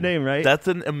 It's a good name, right? That's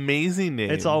an amazing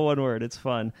name. It's all one word. It's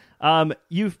fun.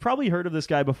 You've probably heard of this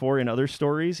guy before in other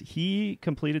stories. He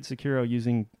completed Sekiro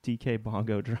using DK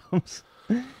bongo drums.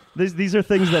 These are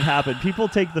things that happen. People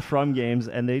take the From games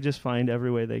and they just find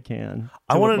every way they can.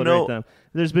 I want to know. Them.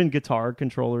 There's been guitar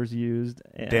controllers used.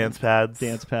 And dance pads,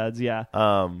 yeah.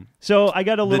 So I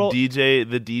got a little... The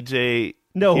DJ...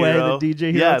 No hero. way, the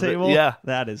DJ hero table? Yeah.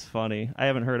 That is funny. I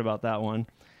haven't heard about that one.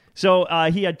 So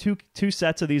he had two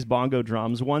sets of these bongo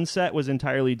drums. One set was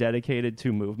entirely dedicated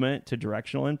to movement, to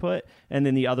directional input, and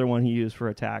then the other one he used for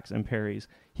attacks and parries.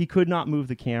 He could not move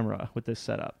the camera with this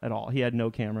setup at all. He had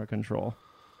no camera control.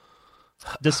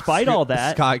 Despite all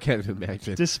that... Scott can't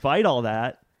imagine. Despite all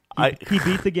that, he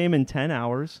beat the game in 10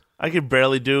 hours. I could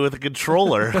barely do it with a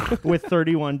controller. With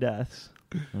 31 deaths.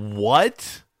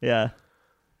 What? Yeah.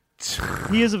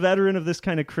 He is a veteran of this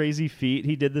kind of crazy feat.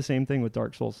 He did the same thing with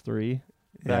Dark Souls 3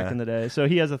 back in the day. So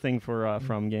he has a thing for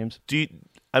From games.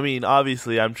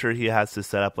 Obviously, I'm sure he has to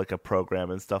set up a program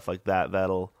and stuff like that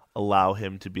that'll allow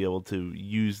him to be able to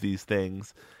use these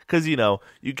things. Because, you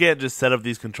can't just set up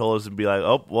these controllers and be like,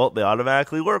 oh, well, they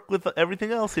automatically work with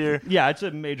everything else here. Yeah, it's a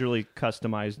majorly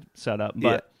customized setup,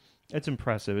 but it's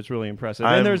impressive. It's really impressive.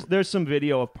 And there's some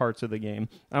video of parts of the game.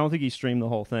 I don't think he streamed the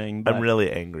whole thing. But I'm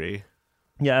really angry.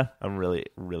 Yeah. I'm really,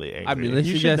 really angry. I mean,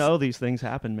 you should know these things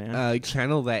happen, man.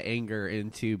 Channel that anger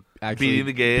into actually beating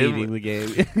the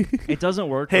game. It doesn't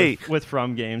work with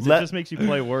From games. It just makes you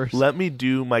play worse. Let me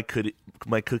do my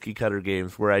cookie cutter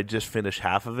games where I just finish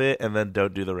half of it and then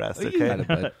don't do the rest, okay? You got it,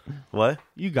 bud. What?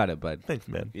 You got it, bud. Thanks,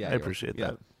 man. Yeah, I appreciate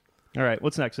that. All right,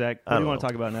 what's next, Zach? What do you want to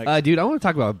talk about next? Dude, I want to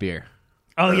talk about beer.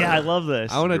 Oh, yeah, I love this.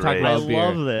 I want to talk about beer. I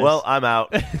love this. Well, I'm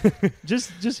out.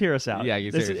 Just hear us out. Yeah,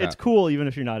 it's cool even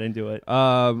if you're not into it.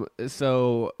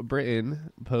 So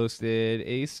Brittin posted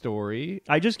a story.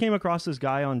 I just came across this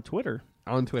guy on Twitter.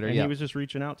 And he was just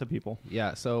reaching out to people.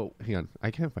 Yeah, so hang on.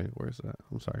 I can't find it. Where is that?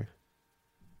 I'm sorry.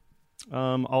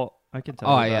 I can tell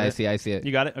you about I it. see it.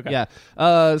 You got it? Okay.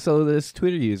 Yeah. So this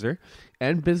Twitter user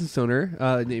and business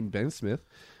owner named Ben Smith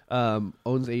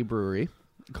owns a brewery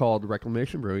called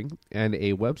Reclamation Brewing and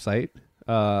a website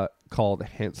called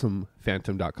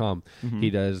handsomephantom.com. He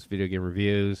does video game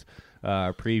reviews,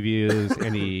 previews,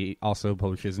 and he also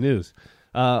publishes news.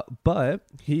 But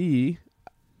he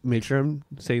make sure I'm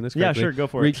saying this correctly. Yeah, sure, go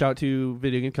for it. Reached out to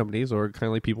video game companies or kind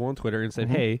of like people on Twitter and said,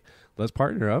 hey, let's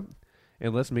partner up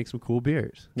and let's make some cool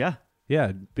beers. Yeah.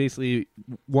 Yeah, basically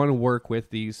want to work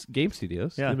with these game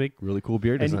studios to make really cool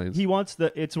beer designs. And he wants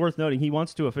it's worth noting, he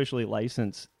wants to officially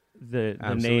license the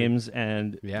names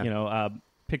and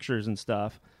pictures and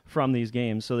stuff from these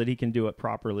games so that he can do it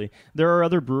properly. There are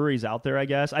other breweries out there, I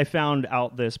guess. I found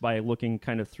out this by looking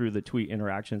kind of through the tweet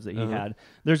interactions that he had.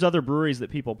 There's other breweries that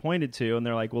people pointed to, and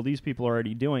they're like, well, these people are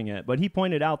already doing it. But he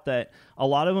pointed out that a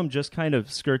lot of them just kind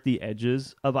of skirt the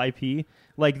edges of IP.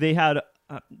 Like they had...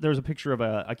 there's a picture of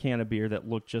a can of beer that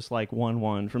looked just like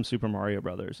 1-1 from Super Mario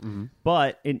Brothers.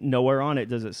 But nowhere on it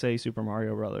does it say Super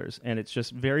Mario Brothers. And it's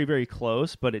just very, very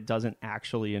close, but it doesn't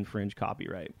actually infringe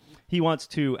copyright. He wants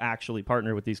to actually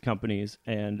partner with these companies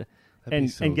and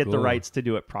get the rights to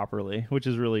do it properly, which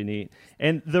is really neat.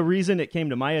 And the reason it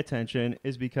came to my attention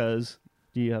is because...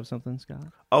 Do you have something, Scott?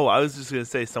 Oh, I was just going to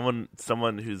say someone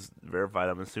who's verified,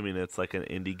 I'm assuming it's like an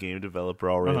indie game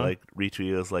developer already, like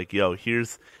retweeted us like, yo,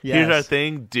 here's our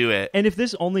thing, do it. And if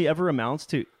this only ever amounts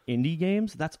to indie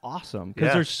games, that's awesome.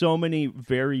 Because there's so many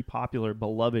very popular,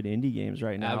 beloved indie games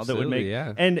right now that would make...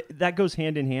 And that goes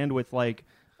hand in hand with like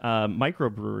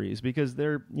microbreweries because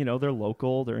they're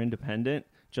local, they're independent,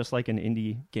 just like an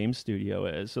indie game studio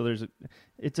is. So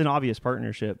it's an obvious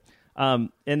partnership.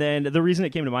 And then the reason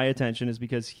it came to my attention is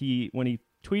because when he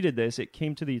tweeted this, it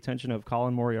came to the attention of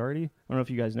Colin Moriarty. I don't know if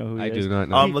you guys know who he is. I do not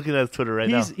know. I'm looking at his Twitter right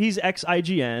now. He's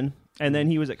ex-IGN, and then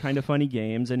he was at Kind of Funny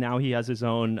Games, and now he has his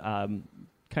own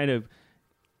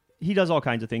he does all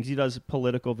kinds of things. He does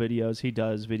political videos. He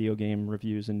does video game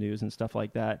reviews and news and stuff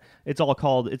like that. It's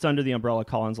under the umbrella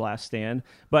Colin's Last Stand.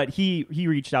 But he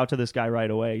reached out to this guy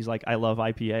right away. He's like, I love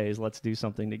IPAs. Let's do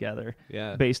something together.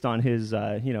 Yeah. Based on his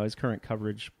his current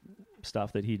coverage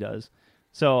stuff that he does.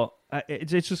 So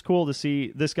it's just cool to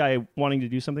see this guy wanting to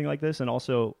do something like this. And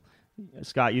also,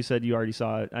 Scott, you said you already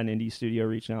saw an indie studio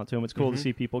reaching out to him. It's cool to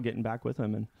see people getting back with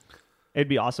him, and it'd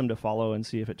be awesome to follow and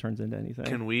see if it turns into anything.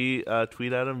 Can we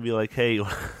tweet at him and be like, hey...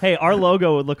 hey, our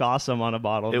logo would look awesome on a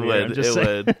bottle. It would.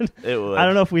 I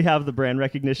don't know if we have the brand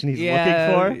recognition he's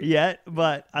looking for yet,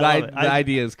 but I love it. The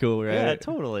idea is cool, right? Yeah,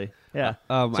 totally. Yeah.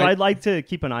 I'd like to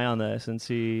keep an eye on this and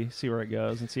see where it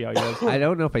goes and see how it goes. I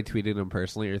don't know if I tweeted him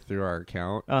personally or through our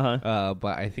account,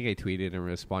 but I think I tweeted and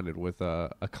responded with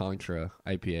a Contra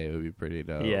IPA. Would be pretty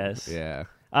dope. Yes. Yeah.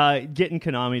 Getting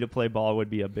Konami to play ball would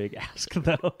be a big ask,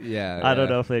 though. Yeah. I don't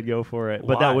know if they'd go for it,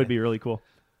 but that would be really cool.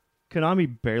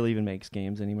 Konami barely even makes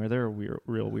games anymore. They're a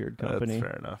real weird company. That's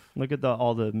fair enough. Look at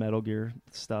all the Metal Gear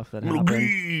stuff that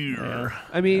happened. Yeah.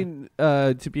 I mean,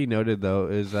 to be noted, though,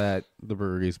 is that the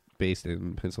brewery is based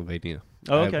in Pennsylvania,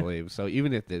 I believe. So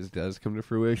even if this does come to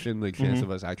fruition, the chance of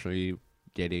us actually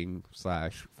getting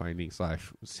 /finding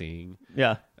 /seeing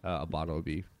a bottle would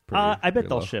be I bet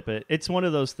they'll ship it. It's one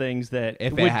of those things that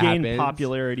would gain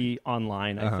popularity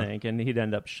online, I think, and he'd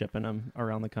end up shipping them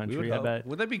around the country, I bet.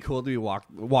 Would that be cool to be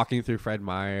walking through Fred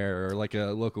Meyer or like a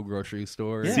local grocery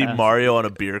store? See Mario on a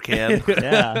beer can?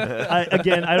 Yeah. I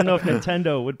don't know if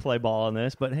Nintendo would play ball on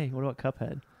this, but hey, what about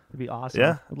Cuphead? It'd be awesome.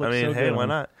 Yeah. Why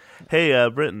not? Hey,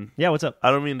 Brittin. Yeah, what's up?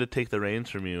 I don't mean to take the reins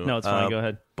from you. No, it's fine. Go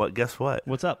ahead. But guess what?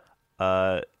 What's up?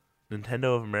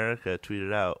 Nintendo of America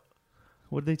tweeted out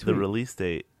what did they tweet? The release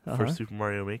date for Super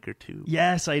Mario Maker 2.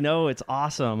 Yes, I know. It's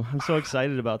awesome. I'm so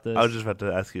excited about this. I was just about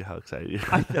to ask you how excited you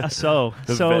are. So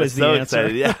is the answer.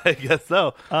 Excited. Yeah, I guess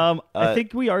so. I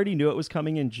think we already knew it was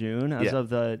coming in June as of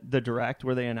the Direct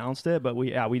where they announced it, but we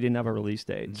didn't have a release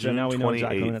date. So now we know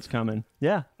exactly when it's coming.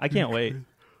 Yeah, I can't wait.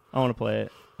 I want to play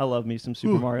it. I love me some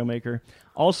Super Mario Maker.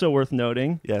 Also worth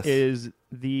noting is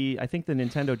I think the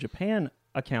Nintendo Japan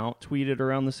account tweeted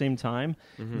around the same time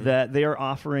that they are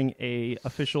offering a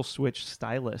official Switch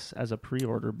stylus as a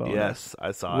pre-order bonus. Yes,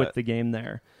 I saw with the game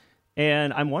there.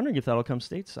 And I'm wondering if that'll come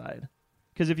stateside.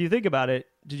 Because if you think about it,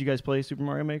 did you guys play Super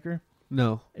Mario Maker?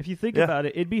 No. If you think about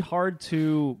it, it'd be hard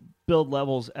to build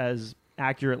levels as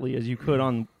accurately as you could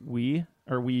on Wii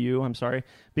U, I'm sorry,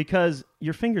 because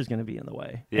your finger's going to be in the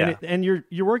way. Yeah. And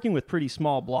you're working with pretty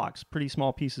small blocks, pretty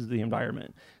small pieces of the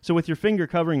environment. So with your finger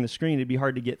covering the screen, it'd be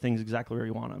hard to get things exactly where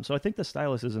you want them. So I think the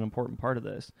stylus is an important part of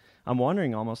this. I'm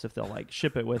wondering almost if they'll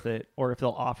ship it with it or if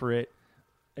they'll offer it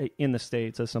in the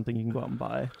States as something you can go out and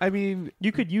buy. I mean,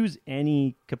 you could use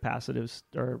any capacitive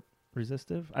or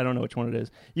resistive. I don't know which one it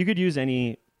is. You could use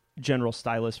any general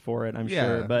stylus for it, I'm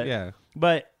sure.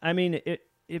 But I mean,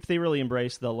 if they really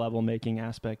embrace the level making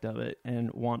aspect of it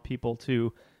and want people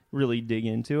to really dig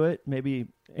into it, maybe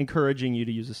encouraging you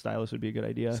to use a stylus would be a good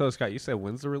idea. So, Scott, you said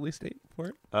when's the release date for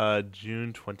it?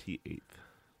 June 28th.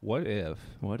 What if?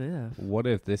 What if? What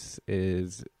if this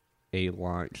is a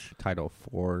launch title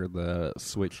for the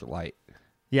Switch Lite.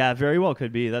 Yeah, very well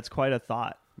could be. That's quite a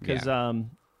thought. Because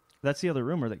that's the other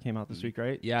rumor that came out this week,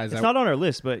 right? Yeah. It's not on our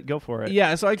list, but go for it.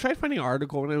 Yeah, so I tried finding an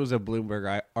article, and it was a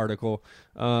Bloomberg article.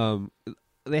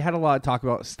 They had a lot of talk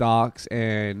about stocks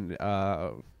and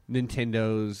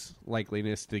Nintendo's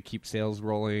likeliness to keep sales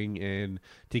rolling and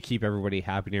to keep everybody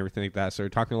happy and everything like that. So they're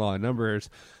talking a lot of numbers.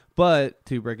 But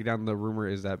to break it down, the rumor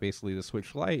is that basically the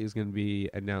Switch Lite is going to be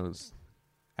announced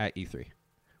at E3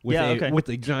 with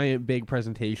a giant big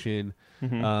presentation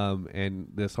and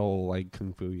this whole like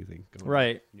kung fu thing going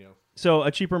right. on. So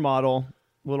a cheaper model,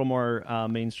 a little more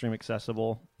mainstream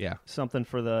accessible. Yeah. Something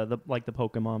for the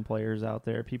Pokemon players out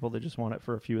there, people that just want it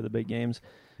for a few of the big games.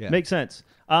 Yeah. Makes sense.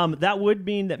 That would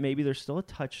mean that maybe there's still a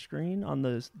touch screen on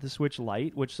the Switch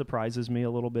Lite, which surprises me a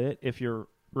little bit if you're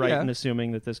right in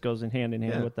assuming that this goes in hand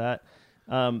with that.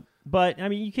 But I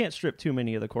mean, you can't strip too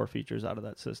many of the core features out of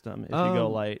that system if you go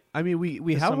light. I mean,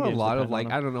 we have a lot of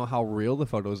like, I I don't know how real the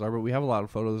photos are, but we have a lot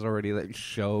of photos already that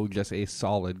show just a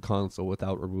solid console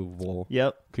without removable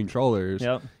controllers.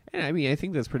 Yep. And I mean, I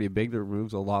think that's pretty big. That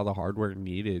removes a lot of the hardware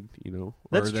needed,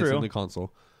 that's true. in the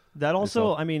console. That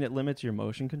also, I mean, it limits your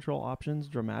motion control options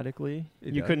dramatically.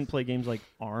 You couldn't play games like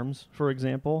ARMS, for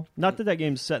example. Not that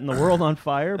game's setting the world on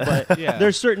fire, but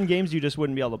there's certain games you just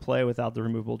wouldn't be able to play without the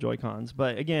removable Joy-Cons.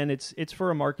 But again, it's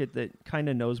for a market that kind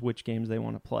of knows which games they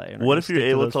want to play. What if you're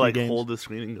able to like hold the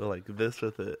screen and go like this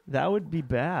with it? That would be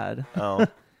bad. Oh.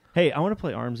 Hey, I want to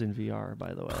play ARMS in VR,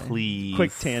 by the way. Please.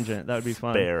 Quick tangent. That would be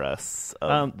fun. Spare us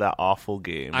of that awful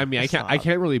game. I mean, I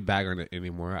can't really bag on it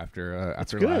anymore after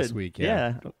last week.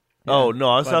 Yeah. Oh, no,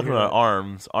 I was talking about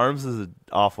ARMS. ARMS is an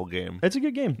awful game. It's a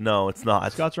good game. No, it's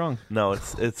not. Scott's wrong. No,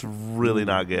 it's really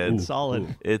not good.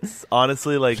 Solid. It's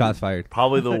honestly like shots fired.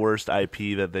 Probably the worst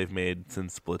IP that they've made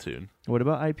since Splatoon. What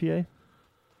about IPA?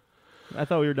 I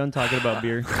thought we were done talking about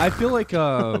beer. I feel like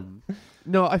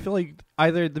no, I feel like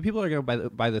either the people that are going to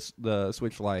buy the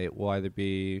Switch Lite will either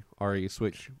be already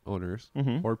Switch owners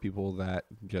or people that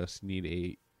just need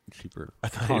a cheaper. I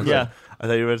thought you were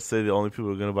about to say the only people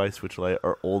who are going to buy Switch Lite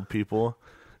are old people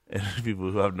and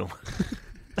people who have no money.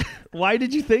 Why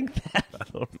did you think that? I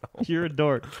don't know. You're a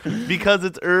dork. Because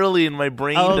it's early and my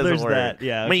brain doesn't there's work. that.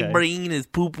 Yeah, okay. My brain is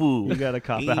poo-poo. You got to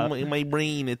cop out. My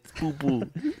brain, it's poo-poo.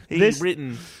 Hey,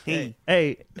 Brittin. Hey.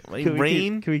 My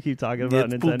brain. Can we keep talking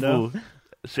about Nintendo? Poo-poo.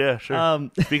 Sure.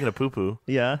 Speaking of poo-poo.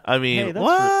 Yeah. I mean, hey,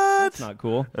 what? That's not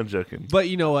cool. I'm joking. But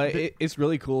you know what? It's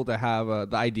really cool to have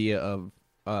the idea of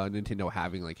Nintendo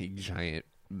having like a giant,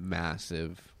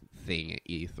 massive thing at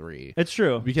E3. It's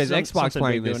true. Because Xbox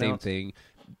playing the same thing.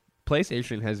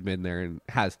 PlayStation has been there and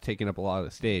has taken up a lot of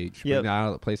the stage. But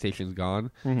now that PlayStation's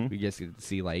gone, we just get to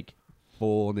see like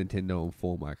full Nintendo and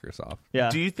full Microsoft. Yeah.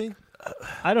 Do you think...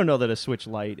 I don't know that a Switch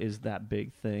Lite is that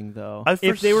big thing, though.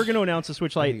 If they were going to announce a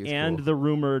Switch Lite and cool. the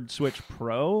rumored Switch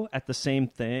Pro at the same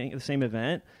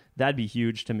event, that'd be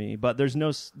huge to me. But there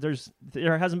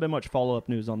hasn't been much follow-up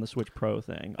news on the Switch Pro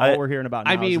thing. All we're hearing about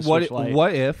now is the Switch Lite.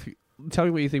 What if... Tell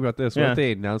me what you think about this. What if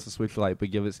they announce the Switch Lite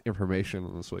but give us information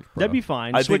on the Switch Pro? That'd be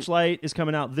fine. Switch Lite is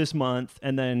coming out this month,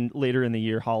 and then later in the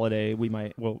year, holiday,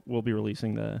 we'll be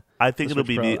releasing the. I think it'll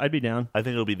be Pro. I'd be down. I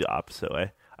think it'll be the opposite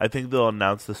way. I think they'll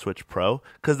announce the Switch Pro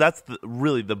because that's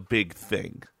really the big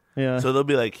thing. Yeah. So they'll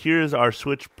be like, here's our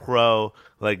Switch Pro.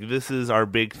 Like, this is our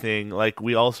big thing. Like,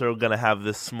 we also are going to have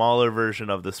this smaller version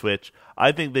of the Switch.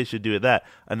 I think they should do that.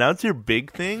 Announce your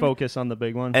big thing. Focus on the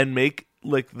big one. And make,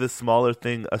 like, the smaller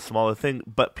thing a smaller thing,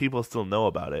 but people still know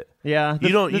about it. Yeah. You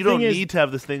don't need to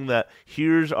have this thing that,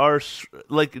 here's our...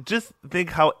 Like, just think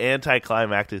how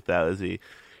anticlimactic that would be.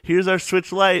 Here's our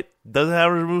Switch Lite. Doesn't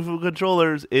have removable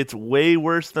controllers. It's way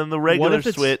worse than the regular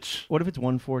Switch. What if it's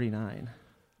 $149?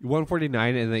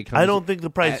 $149 and they come. I don't think the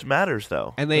price matters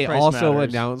though. And they also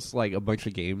announce like a bunch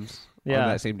of games on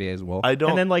that same day as well. I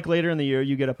don't. And then like later in the year,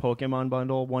 you get a Pokemon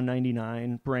bundle,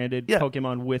 $199, branded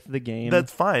Pokemon with the game.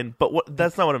 That's fine, but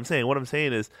that's not what I'm saying. What I'm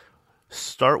saying is,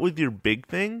 start with your big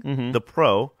thing, the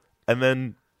Pro, and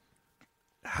then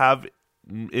have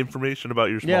information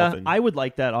about your small thing. I would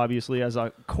like that obviously as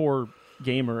a core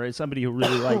gamer, as somebody who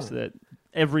really likes that.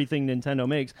 Everything Nintendo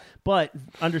makes, but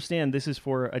understand this is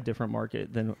for a different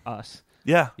market than us.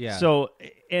 Yeah. So,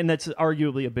 and that's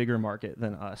arguably a bigger market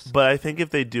than us. But I think if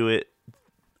they do it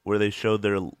where they showed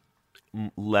their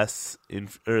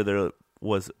there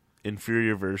was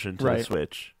inferior version to the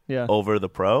Switch over the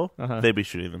Pro, they'd be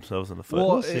shooting themselves in the foot.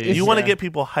 Well, you want to get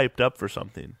people hyped up for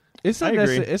something. It's not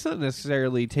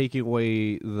necessarily taking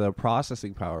away the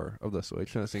processing power of the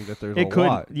Switch. I think that there's a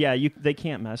lot. Yeah, they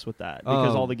can't mess with that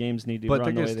because all the games need to run the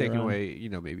way they run. But they're just taking away,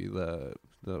 maybe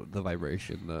the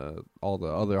vibration, all the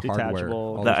other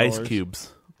detachable hardware, the ice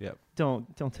cubes. Yep.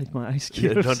 Don't take my ice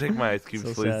cubes. Yeah, don't take my ice cubes,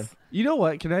 So please. sad. You know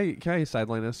what? Can I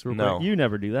sideline us real No. quick? You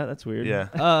never do that. That's weird.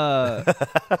 Yeah.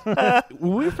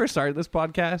 When we first started this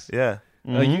podcast, Yeah.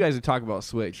 you guys would talk about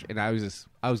Switch, and I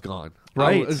was gone.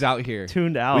 Right. I was out here.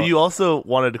 Tuned out. Well, you also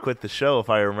wanted to quit the show, if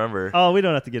I remember. Oh, we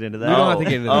don't have to get into that. We don't have to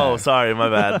get into that. Oh, sorry, my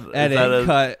bad. Edit,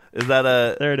 cut. Is that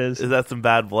a? There it is. Is that some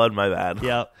bad blood? My bad.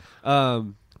 Yeah.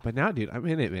 But now, dude, I'm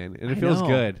in it, man, and it I feels know.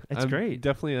 good. It's I'm great.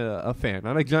 Definitely a fan.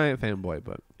 Not a giant fanboy,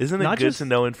 but Isn't it Not good just- to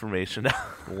know information?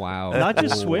 wow. Not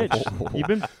just Switch. You've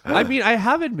been. I mean, I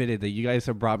have admitted that you guys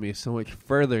have brought me so much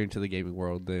further into the gaming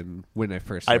world than when I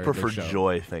first I started prefer the show.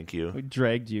 joy, thank We you.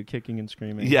 dragged you kicking and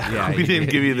screaming. Yeah, we you didn't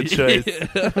did. give you the choice.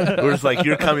 We're just like,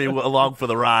 you're coming along for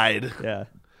the ride. Yeah.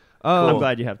 Um, I'm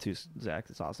glad you have two, Zach.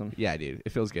 It's awesome. Yeah, dude,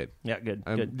 it feels good. Yeah, good.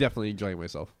 I'm Good. definitely enjoying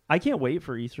myself. I can't wait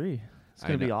for E3. It's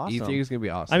going to I be know. awesome. E3 is gonna be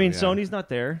awesome. I mean, yeah. Sony's not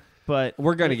there, but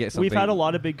We're gonna get something. We've had a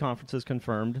lot of big conferences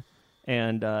confirmed,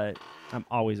 and I'm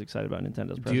always excited about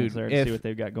Nintendo's presence Dude, there to see what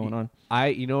they've got going on.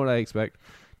 You know what I expect?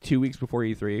 2 weeks before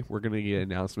E3, we're gonna get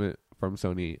an announcement from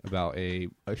Sony about a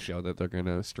show that they're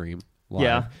gonna stream live.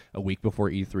 Yeah. A week before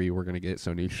E3, we're gonna get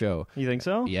Sony's show. You think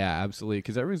so? Yeah, absolutely.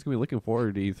 Because everyone's gonna be looking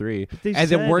forward to E3, they've and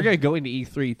then said- we're gonna go into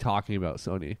E3 talking about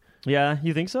Sony. Yeah,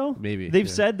 you think so? Maybe, They've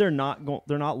yeah. said they're not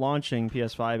launching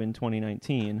PS5 in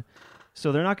 2019,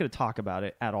 so they're not going to talk about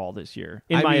it at all this year,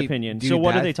 in my opinion. Dude, so what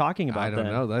are that's- they talking about I don't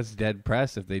then? know. That's dead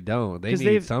press if they don't. They 'Cause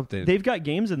need something. They've got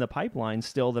games in the pipeline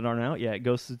still that aren't out yet.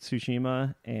 Ghost of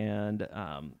Tsushima and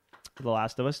The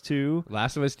Last of Us 2.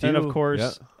 Last of Us 2. And of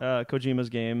course, yeah. Kojima's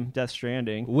game, Death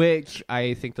Stranding. Which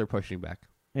I think they're pushing back.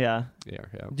 Yeah. Yeah.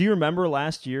 Do you remember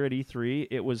last year at E3,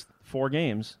 it was 4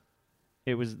 games.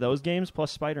 It was those games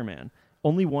plus Spider-Man.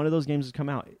 Only one of those games has come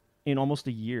out in almost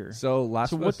a year. So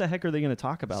what the heck are they going to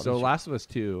talk about? So this year? Last of Us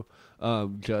 2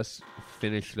 just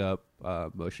finished up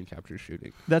motion capture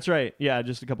shooting. That's right. Yeah,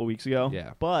 just a couple weeks ago.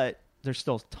 Yeah. But there's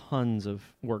still tons of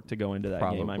work to go into that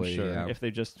game, I'm Probably, sure, yeah. if they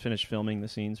just finished filming the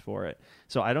scenes for it.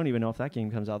 So I don't even know if that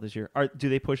game comes out this year. Do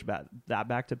they push that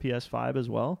back to PS5 as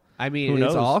well? I mean, Who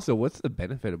it's knows? also, what's the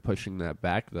benefit of pushing that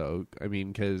back, though? I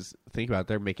mean, because think about it,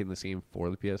 they're making the game for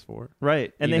the PS4.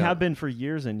 Right. And You they know. have been for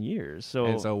years and years. So,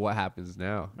 And so what happens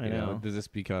now? I You know. Does this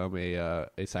become a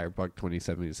Cyberpunk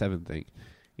 2077 thing?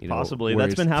 You know, possibly. where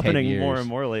That's been it's 10 happening more years- and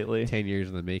more lately. 10 years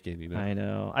in the making, you know? I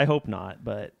know. I hope not,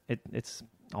 but it's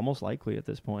almost likely at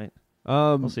this point.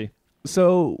 Um, We'll see.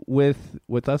 So with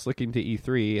us looking to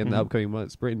E3 in the Mhm. upcoming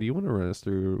months, Brittin, do you want to run us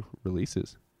through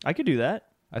releases? I could do that.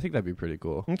 I think that'd be pretty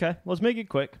cool. Okay. Let's make it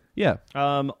quick. Yeah.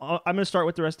 I'm going to start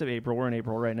with the rest of April. We're in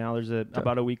April right now. There's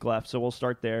about a week left, so we'll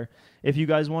start there. If you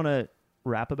guys want to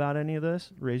rap about any of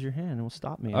this, raise your hand and we'll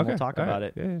stop me and we'll talk all about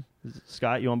right. it. Yeah.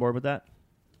 Scott, you on board with that?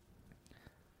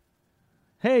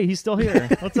 Hey, he's still here.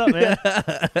 What's up, man?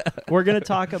 We're going to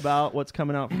talk about what's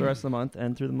coming out for the rest of the month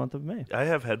and through the month of May. I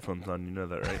have headphones on. You know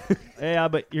that, right? Yeah,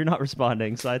 but you're not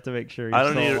responding, so I have to make sure you're I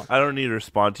don't need to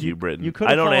respond to you, Brittin. you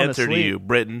could've I don't fallen answer to asleep. you,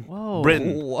 Brittin. Whoa.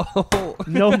 Brittin. Whoa.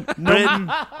 No, Brittin.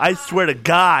 I swear to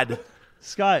God.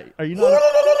 Scott, are you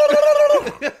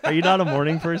not a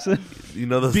morning person? You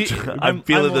know those. I'm I'm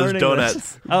feeling those learning donuts.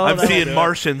 this. Oh, I'm that'll seeing do it.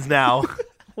 Martians now.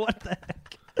 What the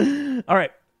heck? All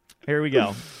right, here we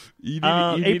go. You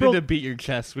April- needed to beat your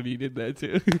chest when you did that,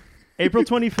 too. April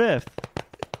 25th.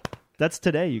 That's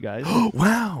today, you guys.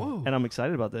 Wow. And I'm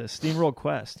excited about this. Steamroll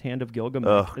Quest, Hand of Gilgamesh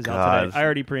Oh, is out God. today. I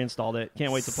already pre-installed it.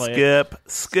 Can't wait to play it. Skip.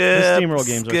 The Steamroll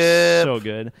games are so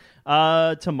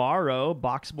good. Tomorrow,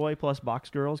 Box Boy plus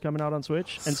Box Girl is coming out on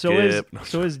Switch, and Skip.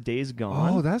 so is Days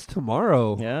Gone. Oh, that's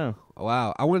tomorrow. Yeah,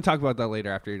 Wow. I want to talk about that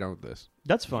later after you're done with this.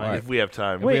 that's fine. If we have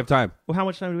time. Wait. We have time. Well, how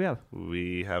much time do we have?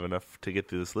 We have enough to get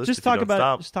through this list. Just if you talk don't about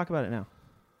stop. it. Just talk about it now.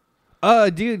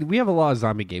 Dude, we have a lot of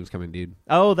zombie games coming, dude.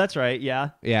 Oh, that's right. Yeah.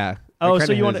 Yeah. Oh, I so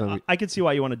kinda you had want to? zombie- I could see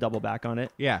why you want to double back on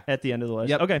it. Yeah. At the end of the list.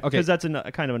 Yep. Okay. Okay. Because that's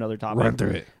kind of another topic. Run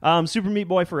through it. Super Meat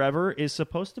Boy Forever is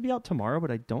supposed to be out tomorrow,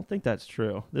 but I don't think that's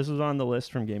true. This was on the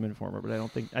list from Game Informer, but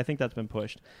I think that's been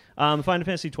pushed. Final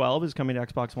Fantasy 12 is coming to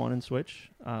Xbox One and Switch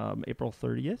April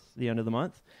 30th, the end of the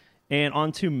month. And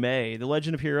on to May, The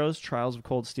Legend of Heroes: Trials of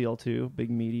Cold Steel 2, big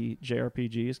meaty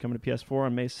JRPG, is coming to PS4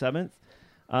 on May 7th.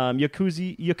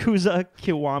 Yakuza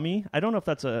Kiwami. I don't know if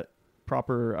that's a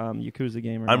proper Yakuza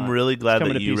game or not. I'm really glad It's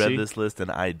coming that to you PC. read this list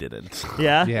and I didn't.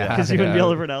 Yeah? Yeah. Because you wouldn't be Yeah.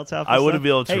 able to pronounce half the I stuff. wouldn't be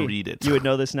able to Hey, read it. You would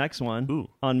know this next one. Ooh.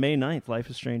 On May 9th, Life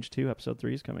is Strange 2, Episode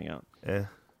 3 is coming out. Eh.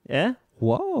 Yeah?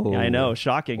 Whoa. Yeah, I know.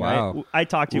 Shocking, Wow. right? I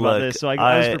talked to you about Look, this, so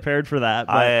I was prepared for that.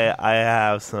 But I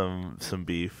have some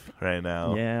beef right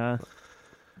now. yeah.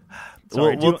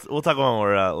 Sorry, We'll talk about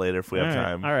more later if we have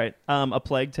time. All right. A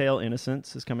Plague Tale: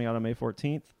 Innocence is coming out on May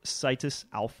 14th. Citus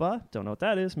Alpha, don't know what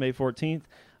that is, May 14th.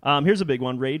 Here's a big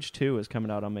one. Rage 2 is coming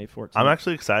out on May 14th. I'm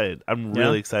actually excited. I'm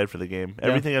really excited for the game.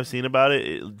 Everything I've seen about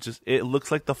it, it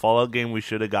looks like the Fallout game we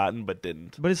should have gotten but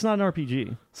didn't. But it's not an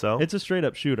RPG. So? It's a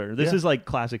straight-up shooter. This is like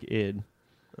classic id.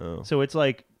 Oh. So it's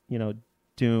like,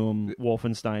 Doom,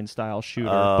 Wolfenstein-style shooter,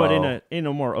 but in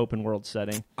a more open-world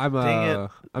setting. I'm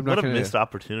what a missed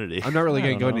opportunity. I'm not really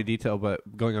going to go into detail, but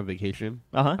going on vacation,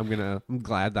 Uh-huh. I'm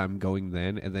glad that I'm going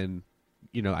then, and then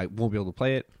I won't be able to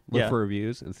play it, look for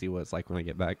reviews, and see what it's like when I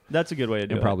get back. That's a good way to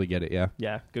do it. And probably get it, yeah.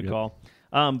 Yeah, good call.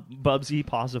 Bubsy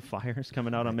Paws of Fire is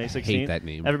coming out on May 16th. I hate that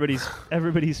name.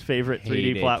 Everybody's favorite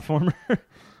 3D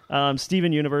platformer.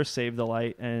 Steven Universe, Save the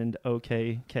Light, and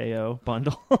OKKO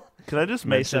bundle. Can I just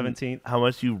May mention 17th. how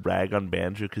much you rag on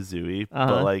Banjo-Kazooie,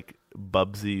 but like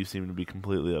Bubsy you seem to be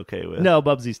completely okay with? No,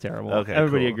 Bubsy's terrible. Okay,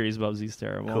 Everybody cool. agrees Bubsy's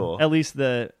terrible. Cool. At least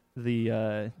the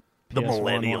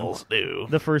millennials do.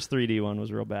 The first 3D one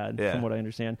was real bad, from what I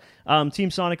understand.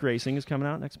 Team Sonic Racing is coming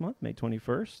out next month, May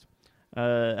 21st.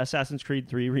 Assassin's Creed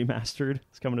 3 Remastered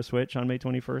is coming to Switch on May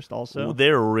 21st also.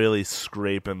 They're really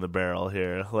scraping the barrel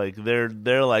here. Like they're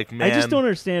like, man. I just don't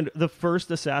understand. The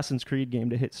first Assassin's Creed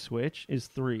game to hit Switch is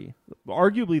 3.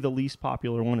 Arguably the least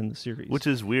popular one in the series. Which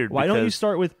is weird. Why don't you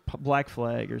start with Black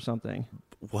Flag or something?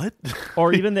 What?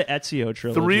 Or even the Ezio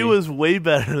trilogy. 3 was way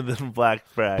better than Black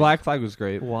Flag. Black Flag was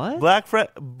great. What? Black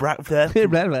Flag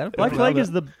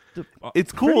is the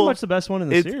it's cool. Pretty much the best one in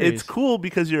the series. It's cool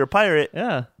because you're a pirate.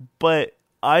 Yeah. But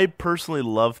I personally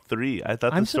love 3. I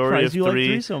thought I'm the story of surprised you 3, like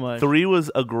 3 so much. 3 was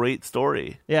a great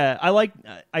story. Yeah,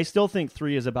 I still think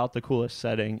 3 is about the coolest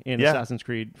setting in Assassin's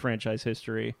Creed franchise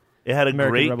history. It had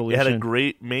Revolution. It had a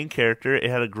great main character. It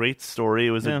had a great story.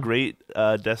 It was a great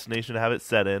destination to have it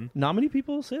set in. Not many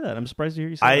people say that. I'm surprised to hear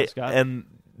you say that,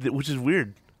 Scott. Which is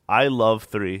weird. I love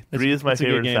 3. 3 is my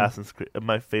favorite Assassin's Creed.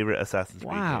 My favorite Assassin's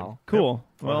Creed game. Wow, cool.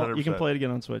 Yep, well, you can play it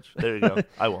again on Switch. There you go.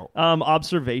 I won't.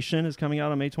 Observation is coming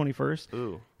out on May 21st.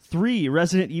 Ooh. 3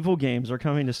 Resident Evil games are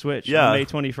coming to Switch on May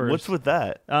 21st. What's with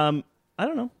that? I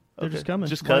don't know. They're just coming.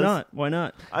 Just Why not? Why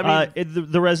not? I mean,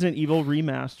 the Resident Evil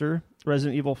remaster,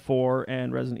 Resident Evil 4,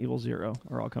 and Resident Evil 0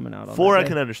 are all coming out on 4 that I day.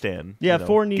 can understand. Yeah,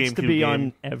 4 needs GameCube to be game.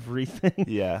 on everything.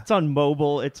 Yeah. It's on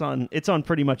mobile. It's on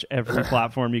pretty much every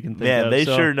platform you can think of. Man, they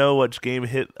sure know which game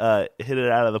hit it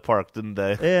out of the park, didn't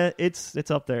they? Yeah, it's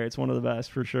up there. It's one of the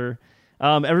best for sure.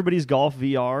 Everybody's Golf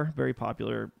VR, very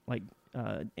popular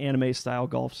anime style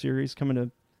golf series coming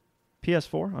to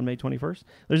PS4 on May 21st.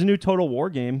 There's a new Total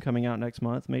War game coming out next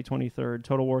month, May 23rd.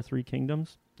 Total War 3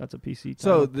 Kingdoms. That's a PC title.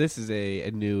 So this is a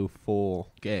new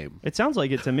full game. It sounds like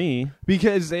it to me.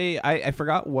 Because I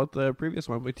forgot what the previous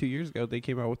one, but 2 years ago they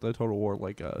came out with the Total War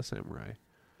Samurai.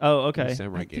 Oh, okay.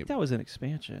 Samurai I think game. that was an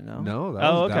expansion, no? No,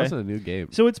 that was a new game.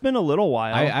 So it's been a little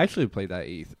while. I actually played that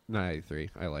not E3.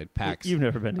 I lied. PAX. You've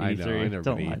never been to E3. I know, I never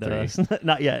Don't been lie to to E3. us.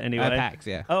 Not yet, anyway. PAX,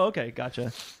 yeah. Oh, okay.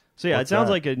 Gotcha. So yeah, What's it sounds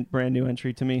that? like a brand new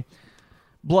entry to me.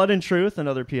 Blood and Truth,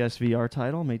 another PSVR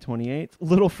title, May 28th.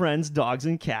 Little Friends, Dogs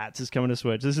and Cats is coming to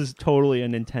Switch. This is totally a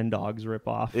Nintendogs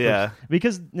ripoff. Yeah.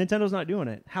 Because Nintendo's not doing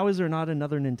it. How is there not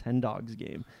another Nintendogs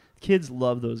game? Kids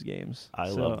love those games. I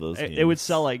love those games. It would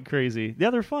sell like crazy. Yeah,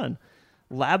 they're fun.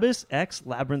 Labus X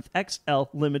Labyrinth XL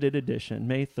Limited Edition,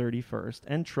 May 31st.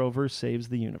 And Trover Saves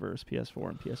the Universe, PS4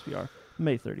 and PSVR,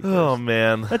 May 31st. Oh,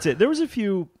 man. That's it. There was a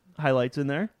few highlights in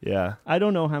there. Yeah. I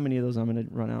don't know how many of those I'm going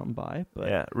to run out and buy, but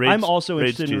Yeah. I'm also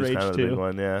interested in is Rage kind of 2. the big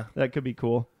one, yeah. That could be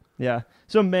cool. Yeah.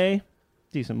 So May,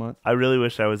 decent month. I really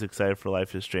wish I was excited for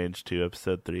Life is Strange 2,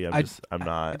 Episode 3. I'm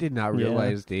not. I did not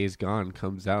realize Days Gone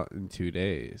comes out in 2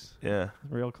 days. Yeah.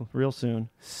 Real soon.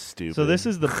 Stupid. So this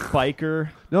is the biker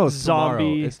No, it's zombie.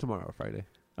 Tomorrow. It's tomorrow, Friday.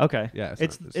 Okay. Yeah,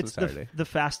 it's Saturday. the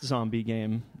fast zombie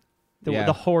game. The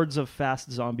Yeah. hordes of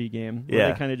fast zombie game where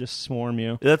Yeah. they kind of just swarm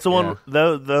you. That's the one.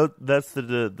 That's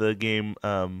the game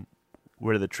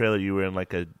where the trailer you were in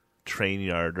like a train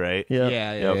yard, right? Yeah.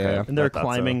 Okay. And they're I thought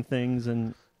climbing things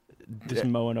and just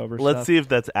mowing over Let's stuff. see if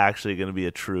that's actually going to be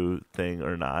a true thing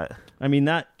or not. I mean,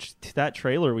 that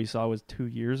trailer we saw was 2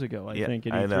 years ago, I think,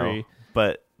 at E3. I know,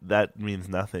 but that means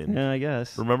nothing. Yeah, I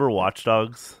guess. Remember Watch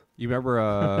Dogs? You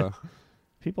remember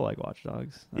People like Watch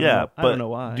Dogs. I I don't know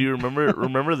why. Do you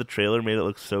remember the trailer made it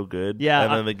look so good? Yeah,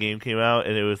 and then the game came out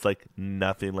and it was like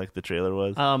nothing like the trailer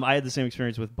was. I had the same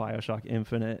experience with BioShock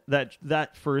Infinite.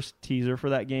 That first teaser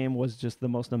for that game was just the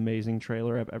most amazing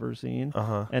trailer I've ever seen,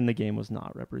 and the game was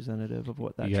not representative of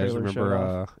what that you guys trailer showed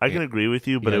remember? off. I can agree with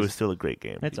you, but it guys- was still a great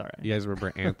game. It's all right. You guys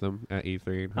remember Anthem at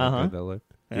E3 and how good that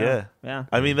looked? Yeah.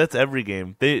 I mean, that's every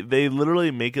game. They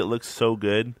literally make it look so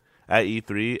good at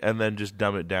E3 and then just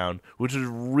dumb it down, which is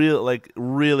really,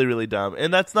 really dumb.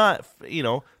 And that's not,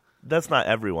 that's not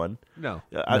everyone. No,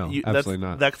 Absolutely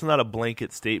not. That's not a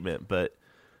blanket statement, but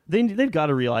They've got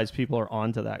to realize people are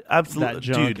onto that Absolutely, that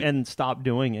junk dude, and stop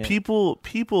doing it. People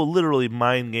literally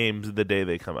mine games the day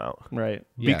they come out. Right.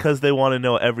 Because they want to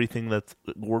know everything that's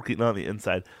working on the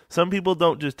inside. Some people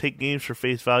don't just take games for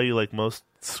face value like most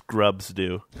scrubs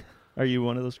do. Are you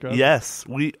one of those scrubs? Yes,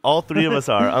 all three of us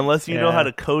are. Unless you know how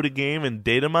to code a game and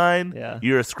data mine,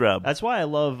 you're a scrub. That's why I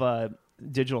love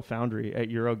Digital Foundry at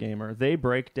Eurogamer. They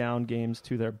break down games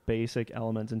to their basic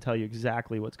elements and tell you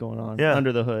exactly what's going on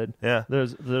under the hood. Yeah,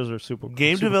 those are super.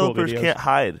 Game super developers cool can't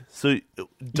hide, so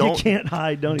don't. You can't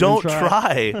hide. Don't even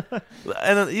try.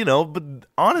 And but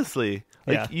honestly,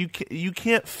 you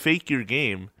can't fake your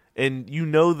game, and you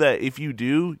know that if you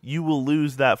do, you will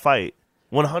lose that fight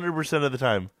 100% of the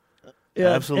time.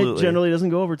 Yeah, absolutely. It generally doesn't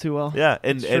go over too well. Yeah,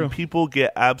 and people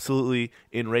get absolutely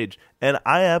enraged, and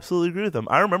I absolutely agree with them.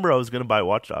 I remember I was going to buy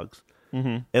Watch Dogs,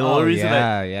 and the only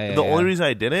reason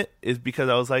I didn't is because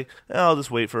I was like, I'll just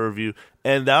wait for a review,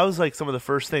 and that was like some of the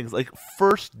first things, like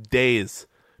first days,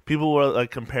 people were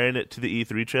like comparing it to the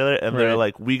E3 trailer, and they're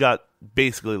like, we got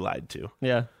basically lied to.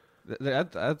 Yeah,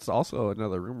 that's also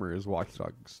another rumor is Watch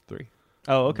Dogs 3.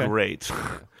 Oh, okay, great,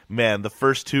 man. The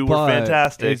first two were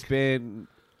fantastic. It's been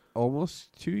almost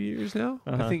 2 years now,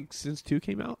 I think, since 2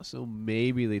 came out. So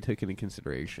maybe they took into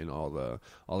consideration all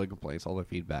the complaints, all the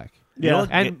feedback. Yeah,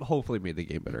 and hopefully made the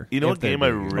game better. You know what game I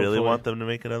really want them to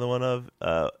make another one of?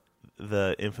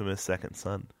 The infamous Second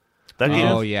Son. That game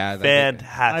is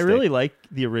fantastic. I really like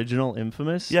the original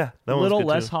Infamous. Yeah, that a little good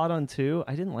less too. hot on 2.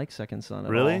 I didn't like Second Son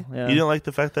at really? all. Yeah. You didn't like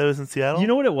the fact that it was in Seattle? You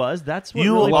know what it was? That's what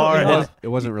you really are. It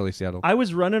wasn't really Seattle. I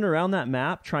was running around that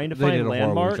map trying to They find did a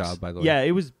landmarks. horrible job, by the way. Yeah,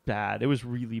 it was bad. It was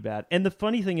really bad. And the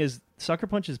funny thing is, Sucker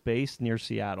Punch is based near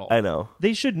Seattle. I know.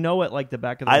 They should know it like the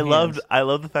back of their hands. I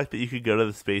love the fact that you could go to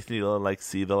the Space Needle and like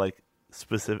see the like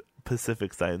specific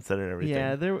Pacific Science Center and everything.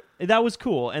 Yeah, that was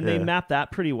cool, and they mapped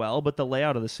that pretty well. But the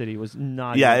layout of the city was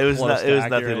not. Yeah, even it was close not. to It was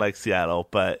accurate. nothing like Seattle,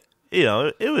 but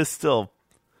it was still.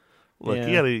 Look,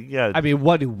 you gotta. I mean,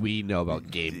 what do we know about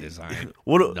game design?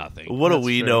 Nothing. What do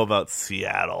we know about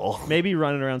Seattle? Maybe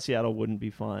running around Seattle wouldn't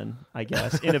be fun. I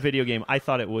guess in a video game, I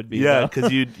thought it would be. Yeah,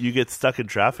 because you get stuck in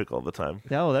traffic all the time.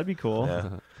 Oh, that'd be cool.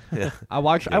 Yeah. I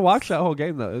watched that whole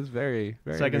game though. It was very,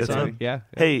 very Second Son. Yeah.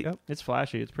 Hey, it's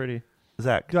flashy. It's pretty.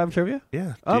 Zach, do I have trivia?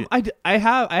 Yeah. I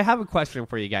have a question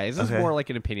for you guys. This is more like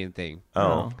an opinion thing.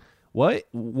 Oh. What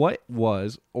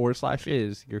was or /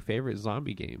 is your favorite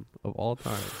zombie game of all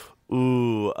time?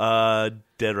 Ooh,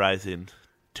 Dead Rising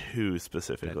 2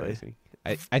 specifically. Dead Rising.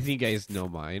 I think you guys know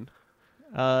mine.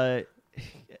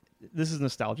 This is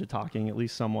nostalgia talking, at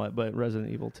least somewhat, but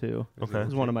Resident Evil 2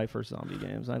 was one of my first zombie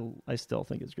games. I still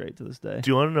think it's great to this day.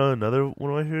 Do you want to know another one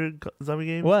of my favorite zombie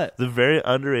games? What? The very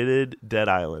underrated Dead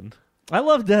Island. I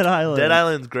love Dead Island. Dead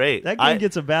Island's great. That game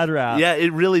gets a bad rap. Yeah,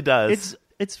 it really does.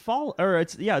 It's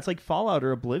like Fallout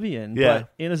or Oblivion,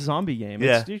 but in a zombie game.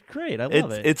 It's great. I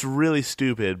love it. It's really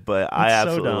stupid, but I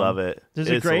absolutely love it. There's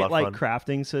a great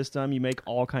crafting system. You make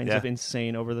all kinds of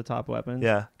insane over the top weapons.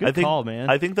 Yeah, good call, man.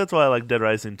 I think that's why I like Dead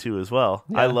Rising 2 as well.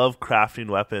 Yeah. I love crafting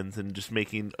weapons and just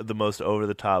making the most over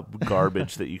the top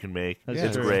garbage that you can make.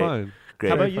 It's great. Fun. Great.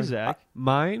 How about you, Zach?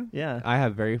 Mine? Yeah, I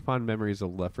have very fond memories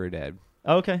of Left 4 Dead.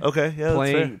 Okay.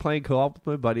 Yeah, playing co-op with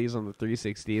my buddies on the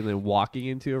 360, and then walking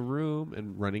into a room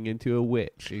and running into a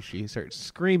witch, and she starts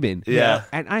screaming. Yeah,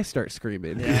 and I start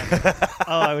screaming. Yeah.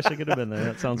 I wish I could have been there.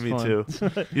 That sounds Me fun. too.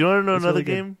 You want to know another really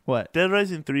game? What? Dead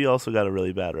Rising 3 also got a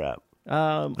really bad rap.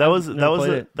 That was an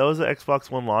Xbox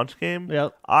One launch game.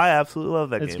 Yep. I absolutely love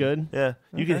that game. It's good. Yeah,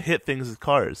 you can hit things with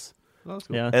cars. That's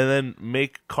cool. Yeah, and then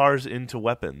make cars into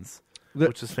weapons.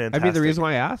 Which is fantastic. I mean, the reason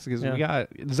why I ask is we got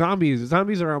zombies.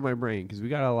 Zombies are on my brain because we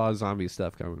got a lot of zombie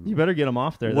stuff coming. You better get them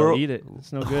off there. They'll eat it.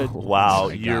 It's no good. Wow,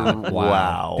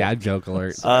 wow. Dad joke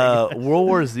alert. World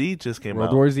War Z just came out.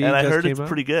 World War Z, and I heard it's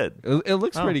pretty good. It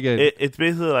looks pretty good. It's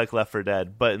basically like Left 4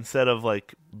 Dead, but instead of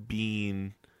like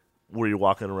being where you're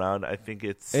walking around, I think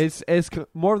it's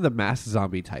more of the mass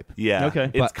zombie type. Yeah,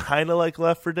 okay. It's kind of like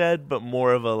Left 4 Dead, but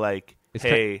more of a like,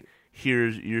 hey.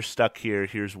 You're stuck here.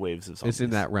 Here's waves of zombies. It's in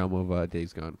that realm of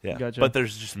Days Gone. Yeah, gotcha. But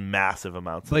there's just massive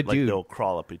amounts. Like they'll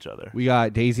crawl up each other. We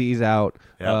got DayZ's out,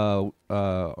 or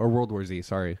World War Z.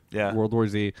 Sorry, World War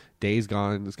Z. Days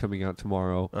Gone is coming out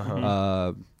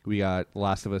tomorrow. We got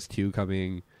Last of Us 2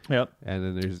 coming. Yep. And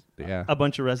then there's a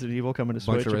bunch of Resident Evil coming to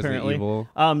Switch. Apparently, Evil.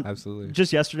 Absolutely.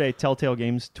 Just yesterday, Telltale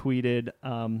Games tweeted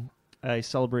a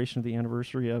celebration of the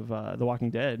anniversary of The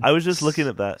Walking Dead. I was just looking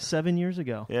at that 7 years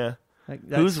ago. Yeah.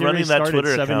 Who's running that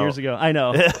Twitter account? 7 years ago. I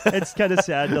know. It's kind of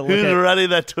sad to look at. Who's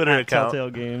running that Twitter account? Telltale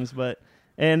Games, but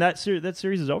And that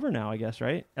series is over now, I guess,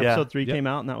 right? Yeah. Episode 3 came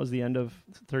out, and that was the end of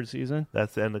the 3rd season.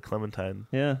 That's the end of Clementine.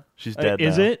 Yeah, she's dead.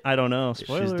 Is now. it? I don't know.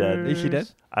 Spoilers. She's dead. Is she dead?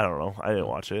 I don't know. I didn't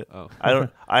watch it. Oh.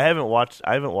 I haven't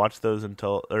watched those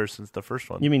since the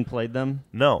first one. You mean played them?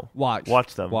 No. Watch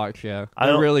them. Yeah.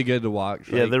 They're really good to watch.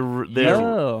 Yeah, like, they're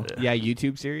yeah,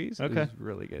 YouTube series. Okay. Is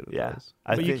really good with yeah. those.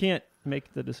 But you can't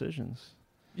make the decisions.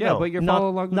 Yeah, No. but you're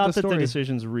following along with Not the that story. the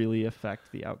decisions really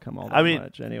affect the outcome all that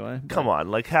much anyway. Come on.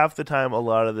 Like, half the time, a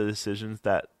lot of the decisions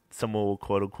that someone will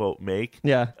quote-unquote make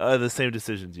are the same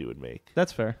decisions you would make.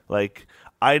 That's fair. Like,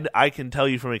 I can tell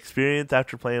you from experience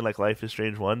after playing, like, Life is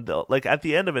Strange 1, like, at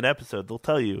the end of an episode, they'll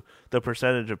tell you the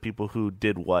percentage of people who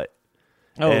did what.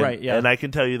 Right, yeah. And I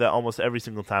can tell you that almost every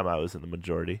single time I was in the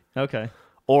majority. Okay.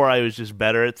 Or I was just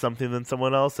better at something than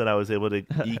someone else, and I was able to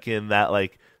eke in that,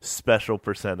 like, special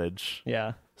percentage.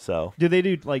 Yeah. So, do they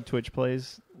do like Twitch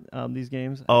plays these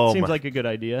games? Oh, seems like a good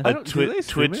idea.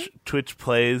 Twitch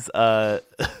plays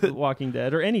Walking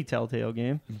Dead or any Telltale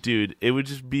game. Dude, it would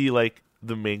just be like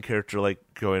the main character like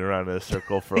going around in a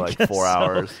circle for like 4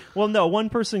 hours. Well, no,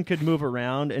 one person could move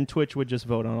around, and Twitch would just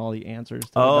vote on all the answers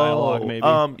to the dialogue. Maybe.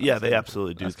 Yeah, they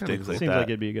absolutely do things like that. Seems like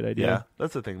it'd be a good idea. Yeah,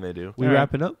 that's the thing they do. We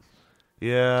wrapping up?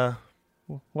 Yeah.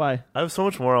 Why? I have so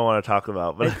much more I want to talk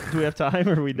about, but do we have time,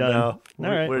 or are we done? No,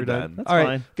 all right, we're done. That's all right,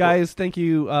 fine. guys. Thank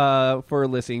you for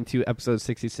listening to episode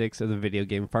 66 of the Video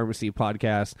Game Pharmacy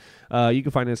podcast. You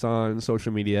can find us on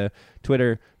social media: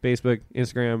 Twitter, Facebook,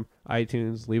 Instagram,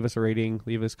 iTunes. Leave us a rating,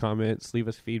 leave us comments, leave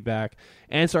us feedback,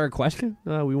 answer our question.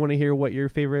 We want to hear what your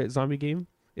favorite zombie game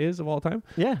is of all time.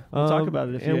 Yeah, we'll talk about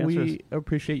it if you and answer we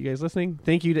appreciate you guys listening.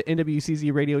 Thank you to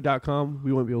nwczradio.com.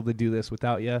 We wouldn't be able to do this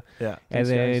without you. Yeah. And Thanks,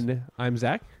 then guys. I'm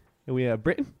Zach, and we have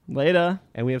Brittin, Later.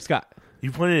 and we have Scott.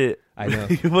 You pointed it. I know.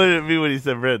 You pointed at me when you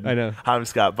said Brittin. I know. I'm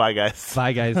Scott. Bye, guys.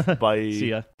 Bye, guys. Bye. See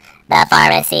ya. The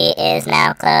pharmacy is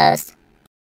now closed.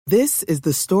 This is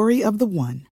the story of the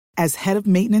one. As head of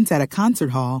maintenance at a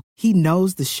concert hall, he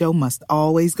knows the show must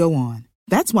always go on.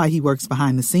 That's why he works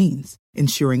behind the scenes,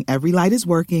 ensuring every light is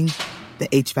working, the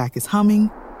HVAC is humming,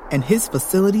 and his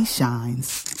facility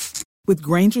shines. With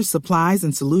Granger's supplies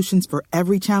and solutions for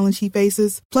every challenge he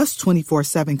faces, plus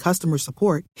 24/7 customer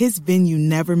support, his venue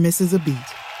never misses a beat.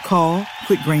 Call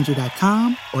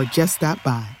quickgranger.com or just stop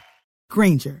by.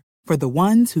 Granger, for the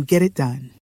ones who get it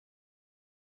done.